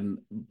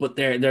 But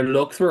their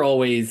looks were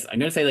always, I'm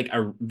gonna say, like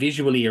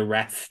visually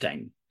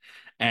arresting.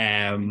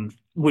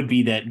 Would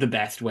be the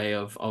best way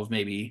of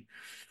maybe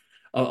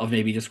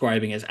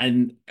describing it.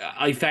 And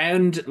I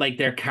found like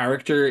their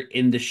character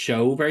in the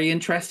show very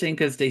interesting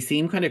because they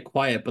seem kind of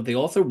quiet, but they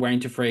also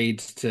weren't afraid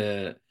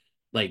to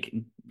like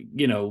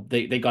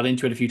they got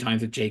into it a few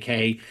times with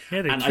JK.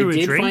 Yeah, they and threw I a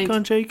did drink find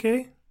on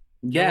JK.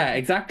 yeah,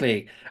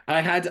 exactly.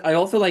 I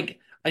also like,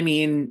 I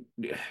mean,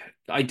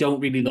 I don't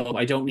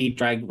need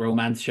drag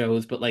romance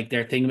shows, but like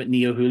their thing with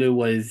Neo Hulu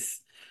was,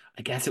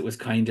 I guess it was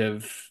kind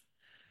of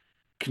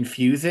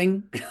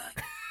confusing.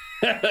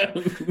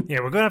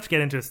 Yeah, we're gonna have to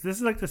get into this. This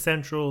is like the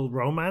central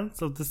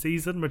romance of the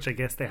season, which I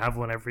guess they have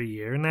one every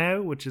year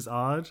now, which is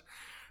odd.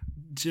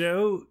 Do you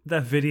know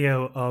that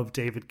video of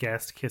David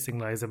Guest kissing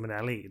Liza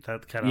Minnelli?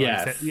 That kind of like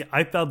said, Yes. yeah,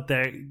 I felt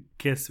their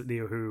kiss with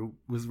Leo Who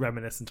was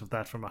reminiscent of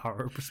that from a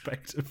horror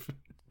perspective.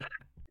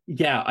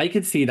 Yeah, I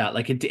could see that.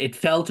 Like it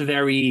felt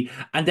very,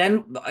 and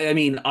then I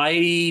mean,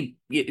 I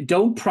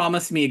don't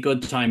promise me a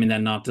good time and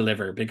then not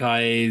deliver,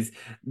 because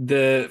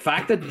the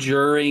fact that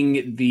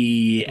Reunion.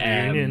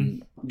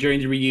 during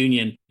the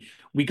reunion,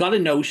 we got a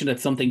notion that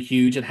something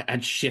huge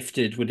had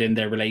shifted within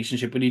their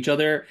relationship with each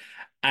other,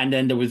 and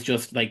then there was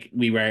just like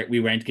we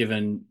weren't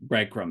given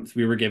breadcrumbs.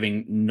 We were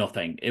giving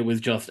nothing. It was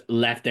just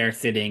left there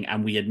sitting,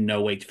 and we had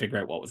no way to figure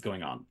out what was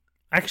going on.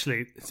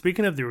 Actually,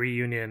 speaking of the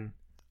reunion,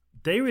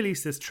 they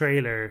released this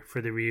trailer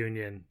for the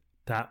reunion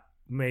that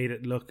made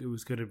it look it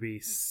was going to be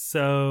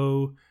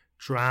so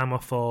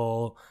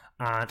dramaful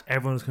and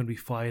everyone's going to be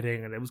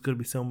fighting and it was going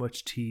to be so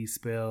much tea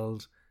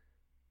spilled.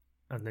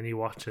 And then you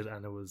watch it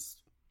and it was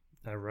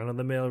a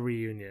run-of-the-mill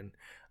reunion.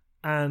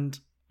 And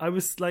I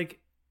was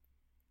like,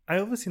 I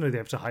obviously know they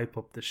have to hype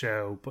up the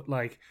show, but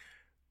like,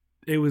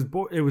 it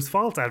was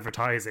false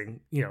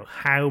advertising, you know,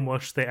 how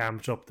much they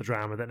amped up the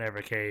drama that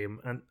never came.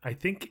 And I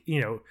think,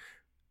 you know,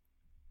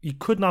 you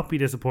could not be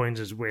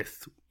disappointed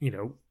with, you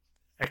know,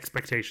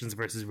 expectations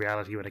versus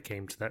reality when it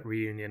came to that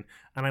reunion.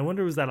 And I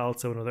wonder, was that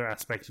also another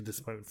aspect of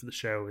disappointment for the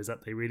show, is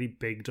that they really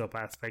bigged up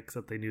aspects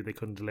that they knew they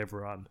couldn't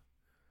deliver on?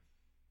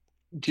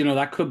 Do you know,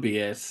 that could be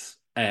it?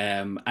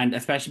 And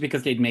especially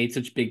because they'd made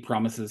such big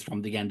promises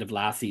from the end of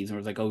last season. It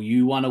was like, oh,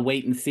 you want to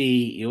wait and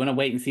see. You want to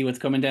wait and see what's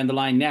coming down the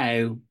line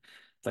now.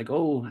 It's like,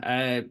 oh,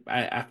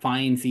 a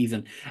fine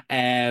season.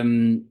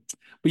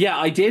 But yeah,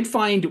 I did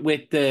find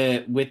with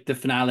the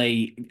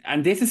finale,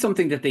 and this is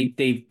something that they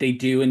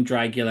do in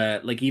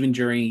Dragula, like even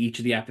during each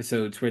of the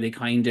episodes, where they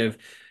kind of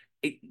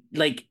it,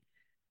 like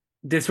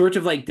the sort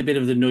of like the bit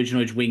of the nudge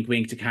nudge wink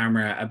wink to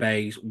camera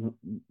about,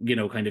 you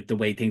know, kind of the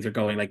way things are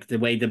going, like the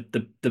way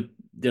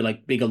the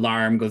like big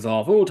alarm goes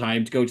off, oh,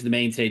 time to go to the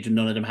main stage, and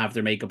none of them have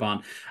their makeup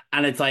on.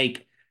 And it's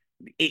like,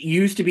 it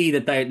used to be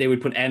that they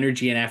would put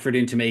energy and effort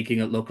into making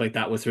it look like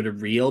that was sort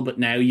of real, but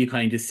now you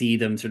kind of see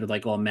them sort of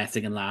like all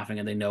messing and laughing,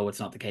 and they know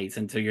it's not the case,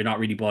 and so you're not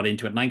really bought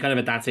into it. And I'm kind of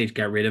at that stage,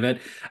 get rid of it.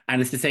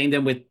 And it's the same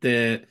then with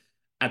the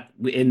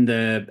in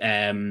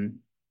the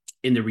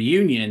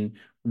reunion,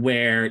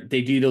 where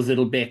they do those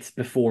little bits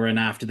before and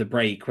after the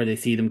break where they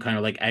see them kind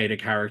of like out of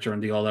character,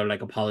 and they all are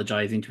like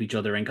apologizing to each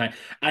other,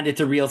 and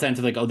it's a real sense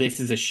of like, oh, this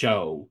is a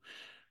show.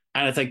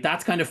 And it's like,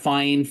 that's kind of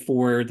fine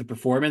for the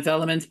performance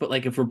elements, but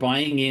like if we're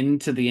buying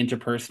into the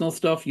interpersonal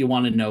stuff, you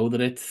want to know that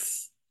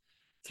it's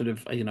sort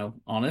of, you know,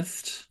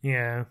 honest.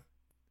 Yeah.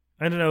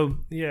 I don't know.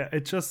 Yeah,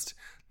 it just,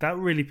 that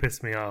really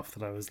pissed me off,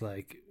 that I was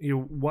like, you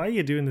know, why are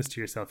you doing this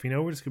to yourself? You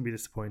know, we're just going to be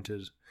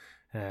disappointed.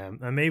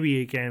 And maybe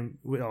again,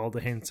 with all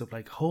the hints of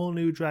like whole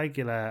new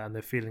Dragula, and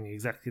they're feeling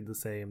exactly the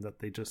same, that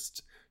they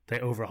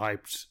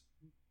overhyped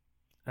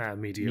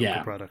mediocre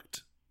Yeah,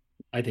 product.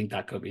 I think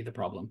that could be the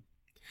problem.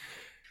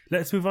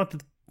 Let's move on to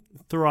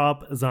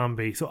Throb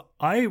Zombie. So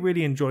I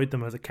really enjoyed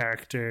them as a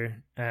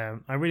character.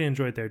 I really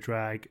enjoyed their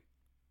drag.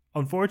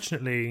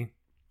 Unfortunately,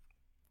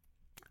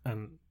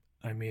 and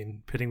I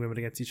mean pitting women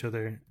against each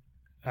other,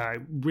 I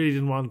really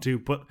didn't want to,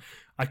 but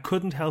I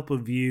couldn't help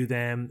but view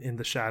them in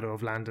the shadow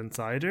of Landon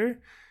Cider.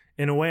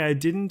 In a way, I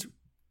didn't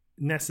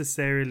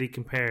necessarily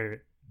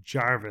compare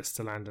Jarvis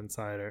to Landon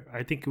Cider.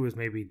 I think it was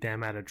maybe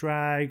them at a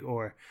drag,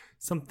 or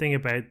something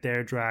about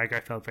their drag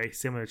I felt very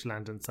similar to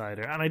Landon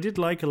Cider. And I did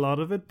like a lot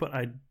of it, but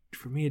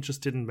for me, it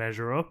just didn't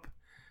measure up.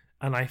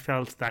 And I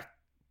felt that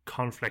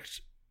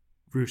conflict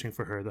rooting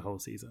for her the whole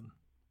season.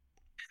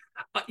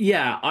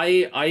 Yeah,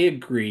 I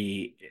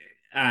agree.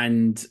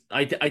 And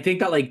I think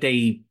that like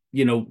they,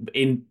 you know,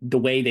 in the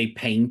way they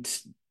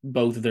paint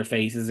both of their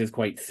faces is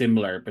quite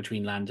similar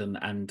between Landon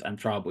and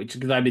Throb, which,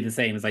 because I'd be the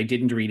same, as I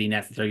didn't really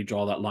necessarily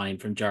draw that line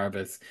from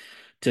Jarvis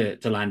to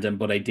Landon,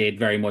 but I did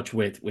very much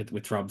with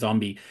Throb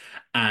Zombie.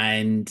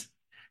 And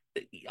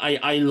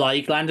I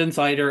like Landon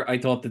Cider. I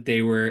thought that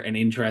they were an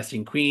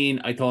interesting queen.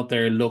 I thought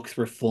their looks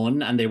were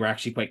fun, and they were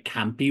actually quite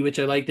campy, which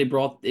I like. They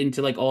brought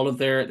into like all of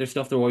their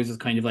stuff. There always was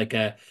kind of like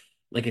a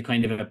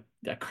kind of a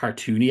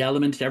cartoony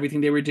element to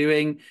everything they were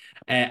doing.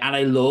 And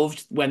I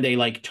loved when they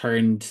like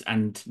turned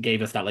and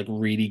gave us that like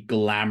really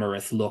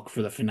glamorous look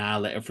for the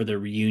finale, for the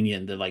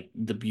reunion, the like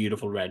the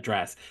beautiful red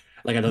dress.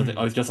 Like I thought,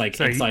 I was just like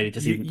Sorry, excited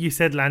to see. you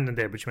said Landon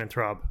there, but you meant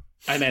Throb.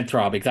 I meant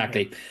Throb, Yeah.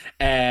 exactly.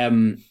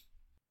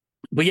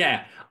 But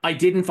yeah, I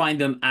didn't find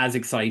them as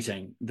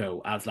exciting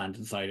though as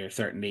Landon Cider,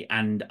 certainly.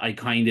 And I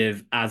kind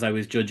of, as I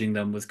was judging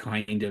them, was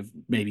kind of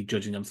maybe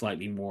judging them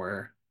slightly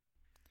more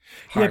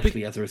Yeah,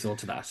 harshly as a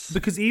result of that.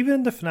 because even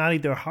in the finale,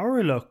 their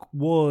horror look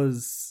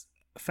was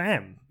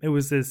femme. It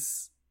was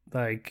this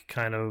like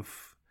kind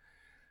of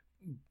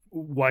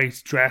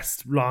white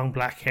dressed, long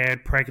black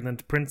haired,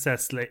 pregnant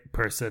princess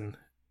person,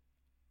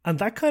 and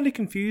that kind of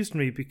confused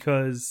me,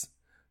 because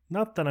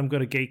not that I'm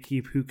going to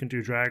gatekeep who can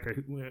do drag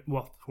or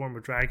what form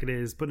of drag it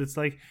is, but it's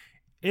like,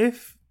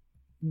 if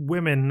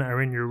women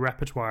are in your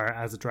repertoire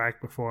as a drag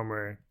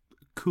performer,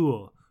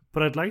 cool.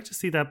 But I'd like to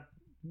see that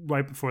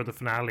right before the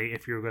finale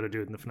if you're going to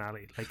do it in the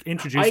finale. Like,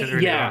 introduce it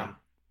earlier on.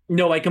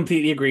 No, I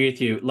completely agree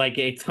with you. Like,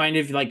 it's kind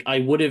of like I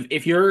would have,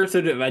 if you're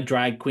sort of a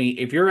drag queen,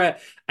 if you're a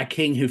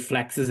king who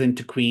flexes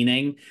into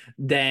queening,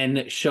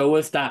 then show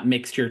us that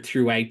mixture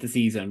throughout the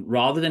season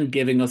rather than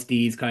giving us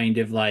these kind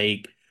of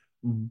like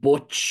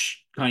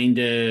butch, kind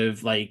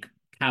of like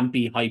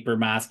campy, hyper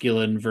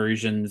masculine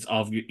versions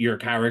of your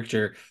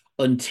character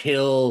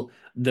until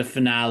the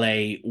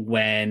finale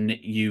when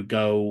you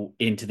go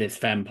into this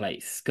femme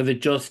place. Because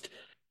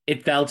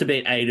it felt a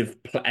bit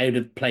out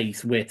of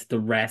place with the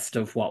rest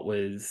of what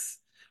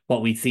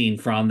we'd seen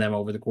from them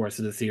over the course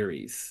of the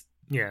series.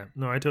 Yeah,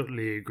 no, I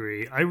totally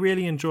agree. I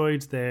really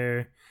enjoyed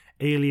their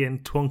alien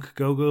twunk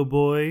go-go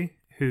boy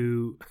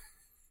who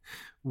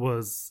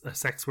was a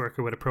sex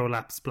worker with a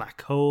prolapsed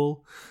black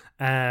hole.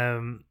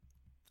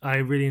 I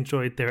really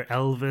enjoyed their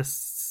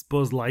Elvis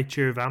Buzz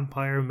Lightyear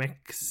vampire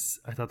mix.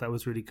 I thought that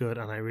was really good,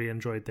 and I really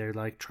enjoyed their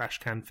like trash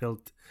can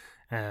filled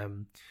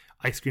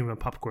ice cream and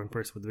popcorn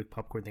person with a big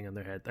popcorn thing on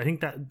their head. I think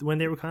that when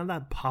they were kind of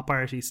that pop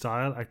arty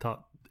style, I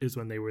thought is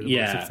when they were the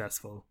most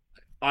successful.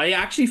 I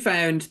actually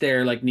found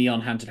their like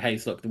neon haunted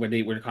house look where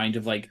they were kind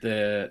of like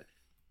the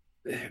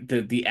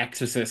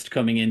Exorcist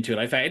coming into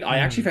it. I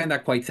actually found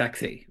that quite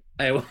sexy.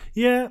 I was,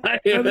 you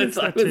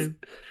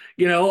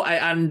know,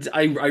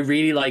 I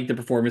really liked the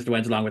performance that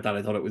went along with that.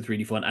 I thought it was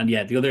really fun. And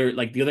yeah,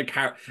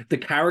 the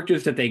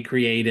characters that they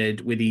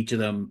created with each of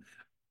them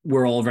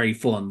were all very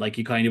fun. Like,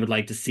 you kind of would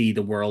like to see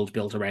the world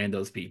built around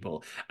those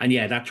people. And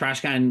yeah, that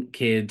trash can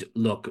kid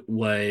look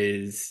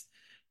was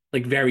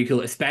like very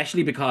cool,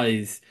 especially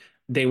because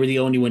they were the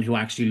only one who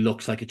actually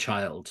looked like a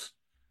child.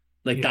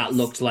 Like, that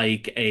looked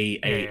like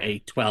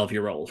a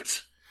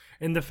 12-year-old.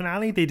 In the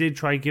finale, they did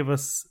try give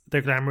us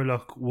their glamour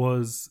look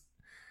was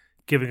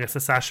giving us a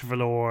Sasha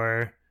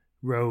Velour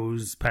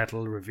rose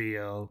petal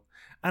reveal.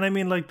 And I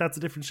mean, like, that's a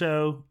different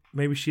show.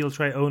 Maybe she'll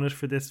try own it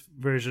for this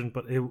version,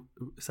 but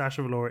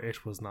Sasha Velour,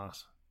 it was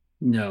not.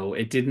 No,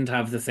 it didn't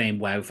have the same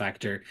wow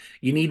factor.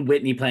 You need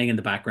Whitney playing in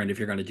the background if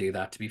you're going to do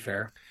that, to be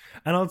fair.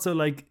 And also,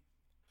 like,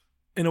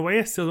 in a way,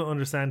 I still don't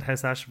understand how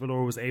Sasha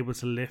Velour was able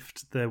to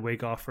lift the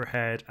wig off her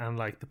head and,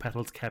 like, the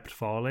petals kept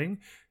falling.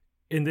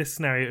 In this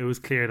scenario, it was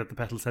clear that the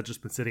petals had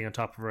just been sitting on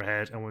top of her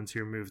head, and once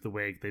you removed the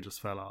wig, they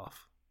just fell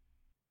off.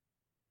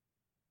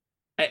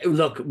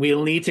 Look,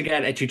 we'll need to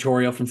get a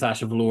tutorial from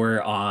Sasha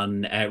Velour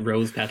on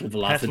rose petal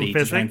velocity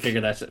to try and figure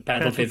that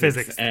petal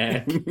physics.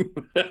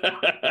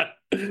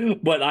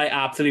 But I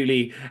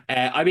absolutely,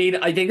 I mean,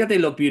 I think that they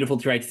look beautiful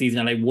throughout the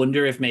season, and I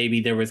wonder if maybe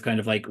there was kind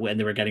of like when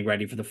they were getting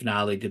ready for the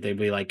finale, did they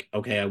be like,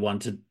 okay, I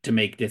wanted to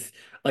make this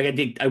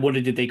like I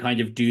wondered did they kind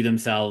of do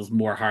themselves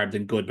more harm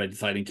than good by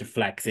deciding to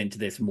flex into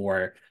this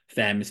more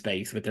femme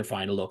space with their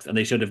final looks, and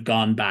they should have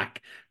gone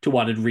back to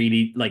what had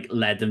really like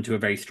led them to a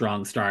very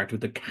strong start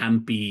with the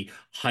campy,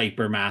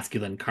 hyper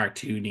masculine,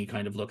 cartoony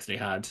kind of looks they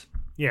had.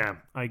 Yeah,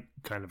 I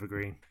kind of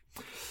agree.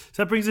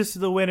 So that brings us to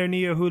the winner,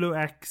 Neo Hulu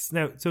X.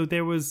 Now, so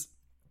there was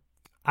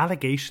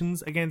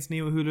allegations against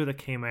Neo Hulu that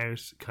came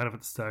out kind of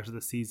at the start of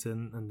the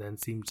season and then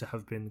seemed to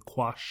have been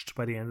quashed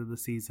by the end of the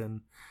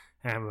season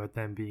about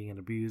them being an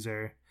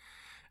abuser,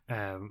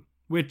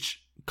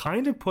 which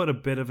kind of put a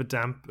bit of a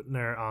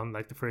dampener on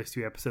like the first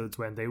few episodes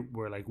when they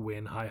were like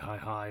win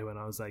high when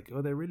I was like,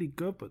 oh, they're really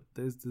good, but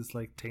there's this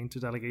like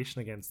tainted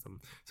allegation against them.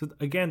 So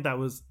again,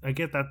 I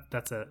get that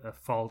that's a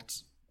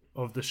fault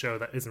of the show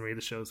that isn't really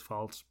the show's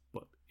fault,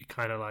 but it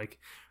kind of like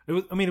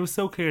it was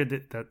so clear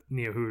that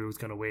Neo Hulu was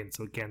going to win,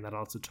 so again that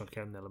also took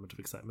out an element of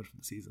excitement for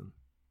the season.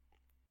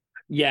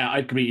 Yeah,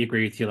 I completely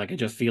agree with you. Like, I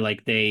just feel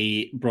like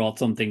they brought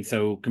something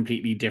so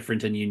completely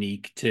different and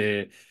unique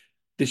to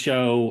the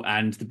show,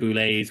 and the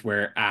Boulets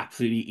were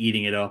absolutely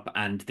eating it up,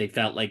 and they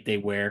felt like they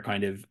were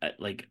kind of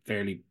like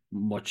fairly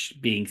much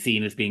being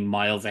seen as being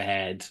miles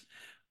ahead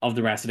of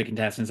the rest of the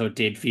contestants. So it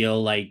did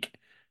feel like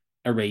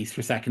a race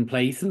for second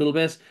place a little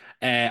bit.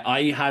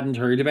 I hadn't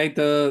heard about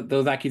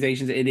those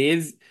accusations. It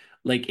is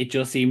like, it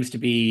just seems to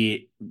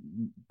be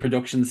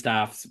production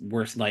staff's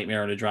worst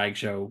nightmare on a drag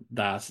show,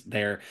 that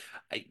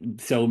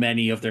so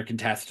many of their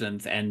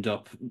contestants end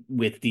up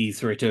with these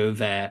sort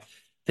of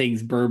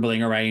things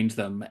burbling around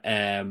them.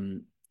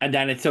 And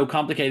then it's so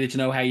complicated to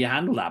know how you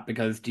handle that,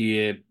 because do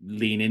you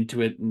lean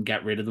into it and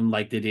get rid of them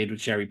like they did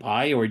with Sherry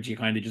Pie, or do you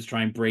kind of just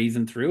try and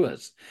brazen through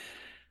it?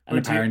 And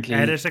or apparently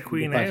edit a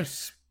queen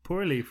out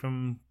poorly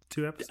from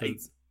 2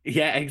 episodes.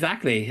 Yeah,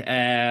 exactly.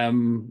 Now,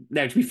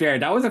 to be fair,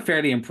 that was a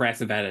fairly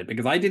impressive edit,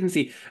 because I didn't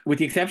see, with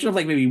the exception of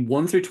like maybe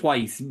once or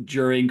twice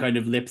during kind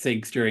of lip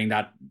syncs during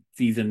that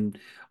season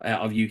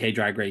of UK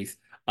Drag Race,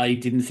 I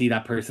didn't see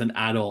that person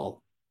at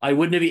all. I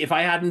wouldn't have, if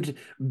I hadn't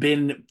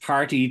been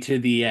party to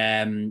the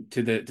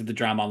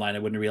drama online, I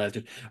wouldn't have realized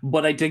it.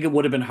 But I think it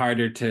would have been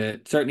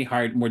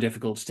more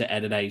difficult to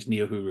edit out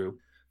Neo Huru.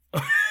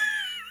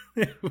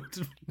 It would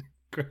have been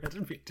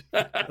incredibly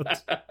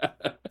difficult.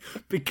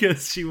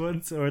 Because they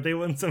won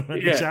so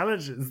many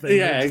challenges.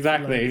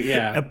 Exactly.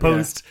 A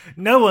post,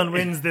 no one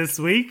wins this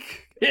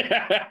week.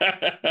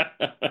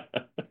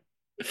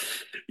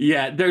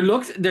 Yeah, their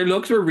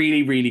looks were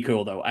really, really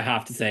cool though, I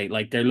have to say.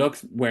 Like their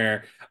looks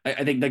were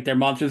I think like their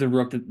Monsters of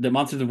Rock the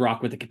Monsters of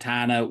Rock with the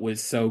katana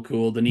was so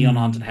cool. The Neon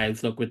Haunted Hmm.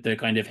 House look with the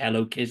kind of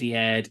Hello Kitty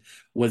head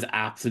was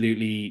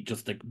absolutely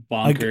just like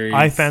I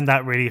bonkers. found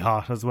that really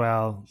hot as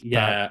well. That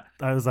Yeah.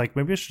 I was like,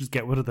 maybe I should just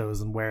get one of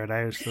those and wear it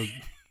out. So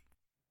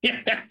Yeah,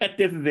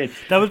 this is it.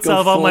 that would Go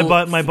solve all my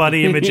full. my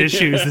body image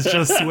issues. Is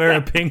just wear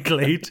a pink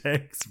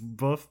latex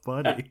buff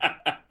body.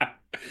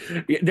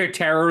 Their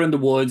Terror in the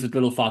Woods with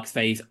little fox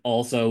face,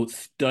 also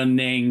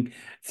stunning.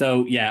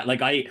 So yeah,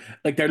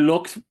 like their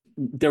looks.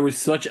 There was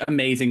such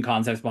amazing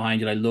concepts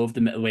behind it. I love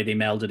the way they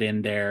melded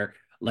in their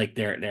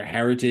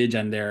heritage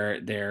and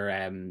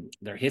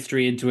their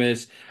history into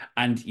it.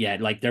 And yeah,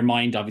 like their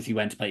mind obviously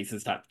went to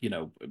places that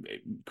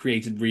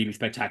created really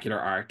spectacular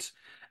art.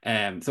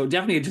 So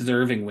definitely a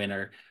deserving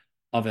winner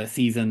of a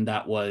season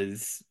that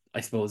was,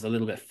 I suppose, a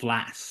little bit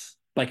flat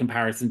by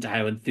comparison to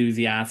how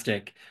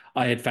enthusiastic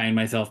I had found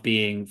myself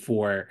being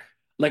for.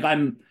 Like,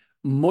 I'm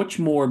much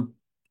more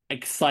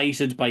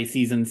excited by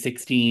season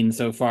 16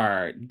 so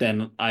far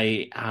than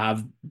I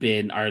have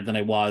been, or than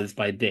I was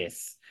by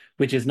this,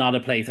 which is not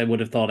a place I would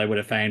have thought I would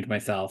have found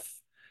myself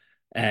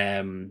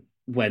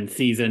when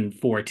season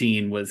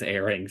 14 was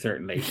airing,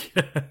 certainly.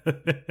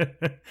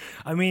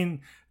 I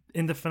mean,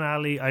 in the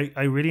finale,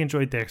 I really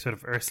enjoyed their sort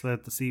of Ursula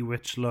the Sea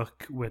Witch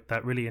look with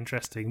that really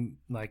interesting,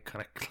 like,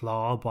 kind of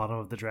claw bottom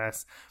of the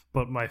dress.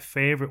 But my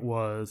favorite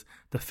was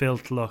the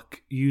filth look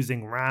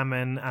using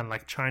ramen and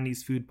like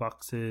Chinese food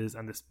boxes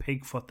and this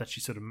pig foot that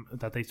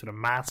they sort of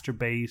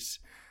masturbate.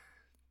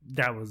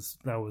 That was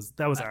art,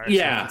 like I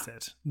Yeah.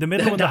 said. The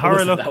middle one, the That horror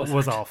was look that was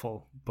was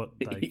awful, but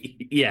like,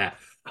 Yeah,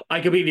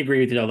 I completely agree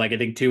with you though. Like I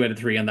think 2 out of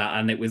 3 on that,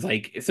 and it was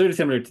like sort of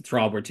similar to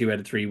Throb, where 2 out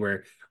of 3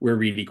 were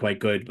really quite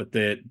good. But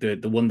the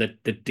one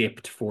that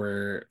dipped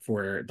for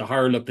the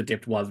horror look that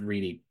dipped was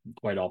really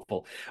quite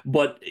awful.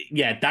 But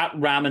yeah, that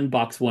ramen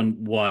box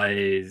one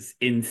was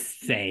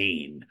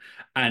insane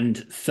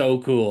and so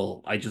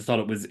cool. I just thought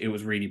it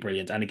was really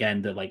brilliant. And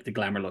again, the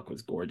glamour look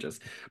was gorgeous.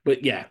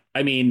 But yeah,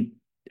 I mean,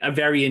 a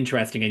very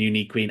interesting and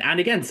unique queen. And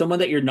again, someone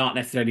that you're not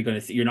necessarily going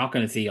to see, you're not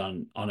going to see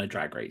on a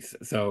drag race.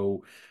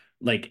 So,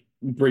 like,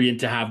 brilliant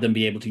to have them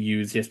be able to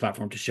use this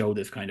platform to show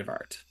this kind of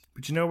art.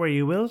 but you know where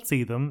you will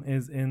see them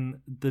is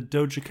in the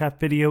Doja Cat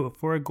video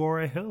for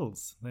Agora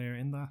Hills. They're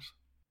in that.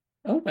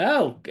 Oh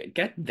well,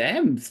 get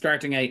them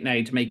starting out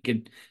now to make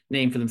a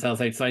name for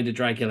themselves outside of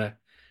Dragula.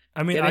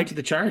 I mean, Get I into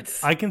the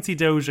charts. I can see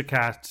Doja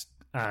Cat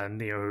and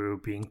Neo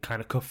being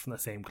kind of cut from the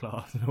same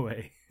cloth in a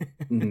way.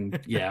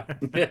 Yeah.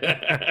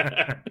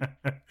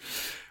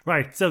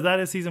 Right, so that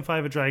is season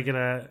 5 of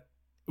Dragula.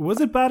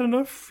 Was it bad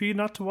enough for you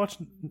not to watch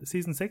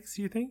season 6,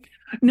 you think?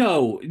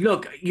 No,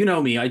 look, you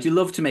know me. I do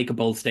love to make a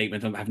bold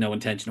statement I have no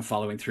intention of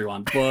following through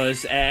on.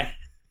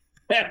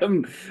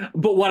 Um,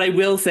 but what I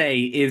will say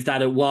is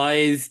that it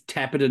was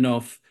tepid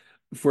enough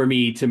for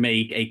me to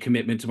make a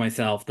commitment to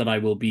myself that I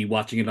will be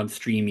watching it on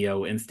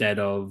Streamio instead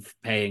of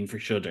paying for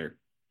Shudder.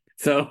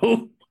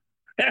 So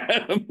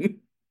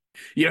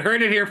you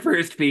heard it here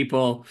first,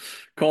 people.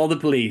 Call the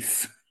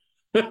police.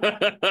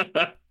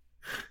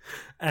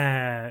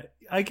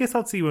 I guess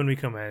I'll see when we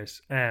come out.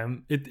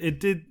 It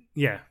did,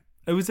 yeah.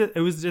 It was a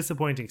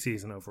disappointing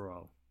season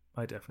overall.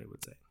 I definitely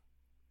would say.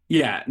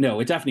 Yeah, no,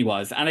 it definitely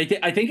was, and I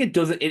think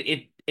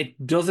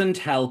it doesn't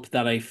help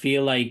that I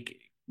feel like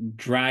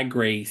Drag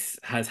Race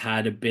has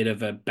had a bit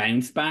of a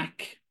bounce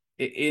back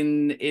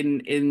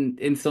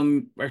in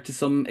some, or to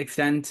some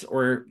extent,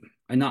 or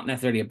not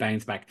necessarily a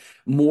bounce back,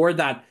 more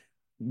that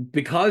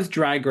because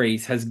Drag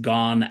Race has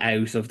gone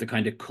out of the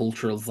kind of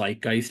cultural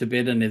zeitgeist a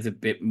bit and is a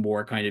bit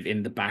more kind of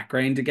in the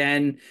background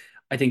again.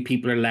 I think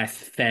people are less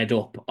fed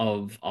up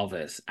of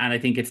it. And I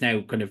think it's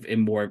now kind of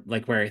in more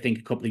like where I think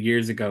a couple of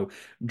years ago,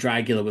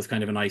 Dragula was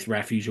kind of a nice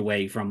refuge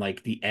away from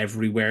like the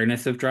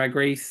everywhereness of Drag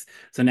Race.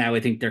 So now I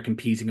think they're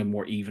competing on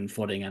more even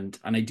footing. And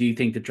I do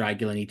think that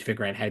Dragula need to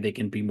figure out how they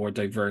can be more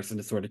diverse in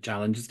the sort of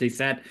challenges they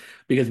set,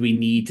 because we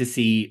need to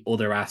see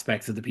other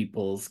aspects of the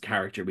people's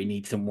character. We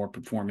need some more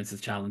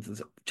performances,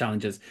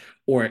 challenges,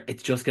 or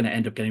it's just going to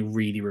end up getting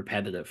really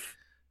repetitive.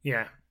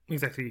 Yeah,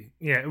 exactly.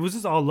 Yeah, it was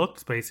just all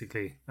looks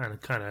basically, and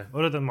it kind of,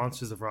 other than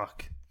Monsters of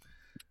Rock,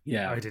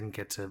 Yeah. I didn't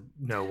get to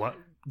know what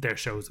their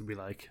shows would be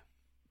like.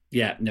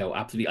 Yeah, no,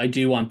 absolutely. I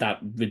do want that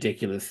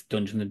ridiculous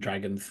Dungeons and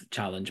Dragons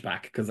challenge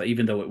back, because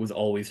even though it was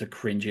always the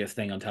cringiest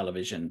thing on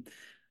television,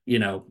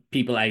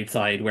 people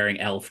outside wearing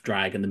elf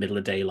drag in the middle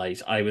of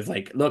daylight, I was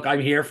like, look, I'm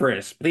here for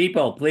it.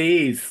 People,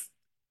 please.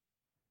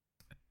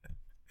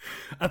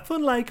 A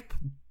fun like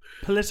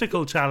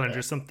political challenge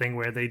or something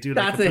where they do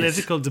like That's a it.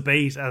 political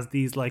debate as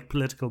these like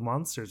political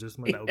monsters or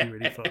something. That would be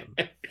really fun.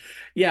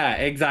 Yeah,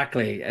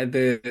 exactly.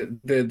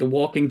 The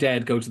Walking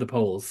Dead go to the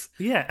polls.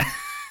 Yeah.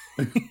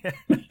 Yeah.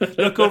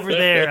 Look over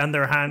there and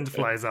their hand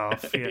flies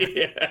off. Yeah.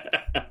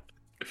 Yeah.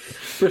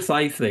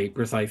 Precisely.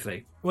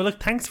 Well, look,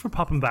 thanks for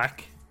popping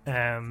back.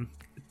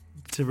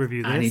 to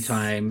review this.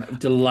 Anytime.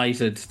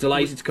 Delighted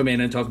to come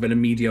in and talk about a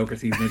mediocre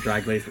season of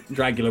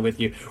Dragula with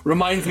you.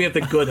 Reminds me of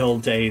the good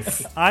old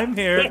days. I'm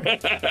here.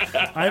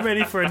 I'm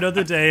ready for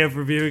another day of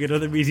reviewing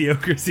another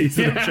mediocre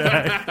season of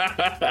Drag.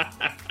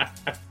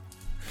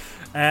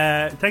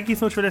 Thank you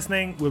so much for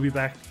listening. We'll be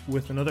back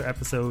with another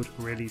episode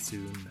really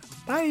soon.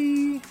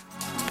 Bye.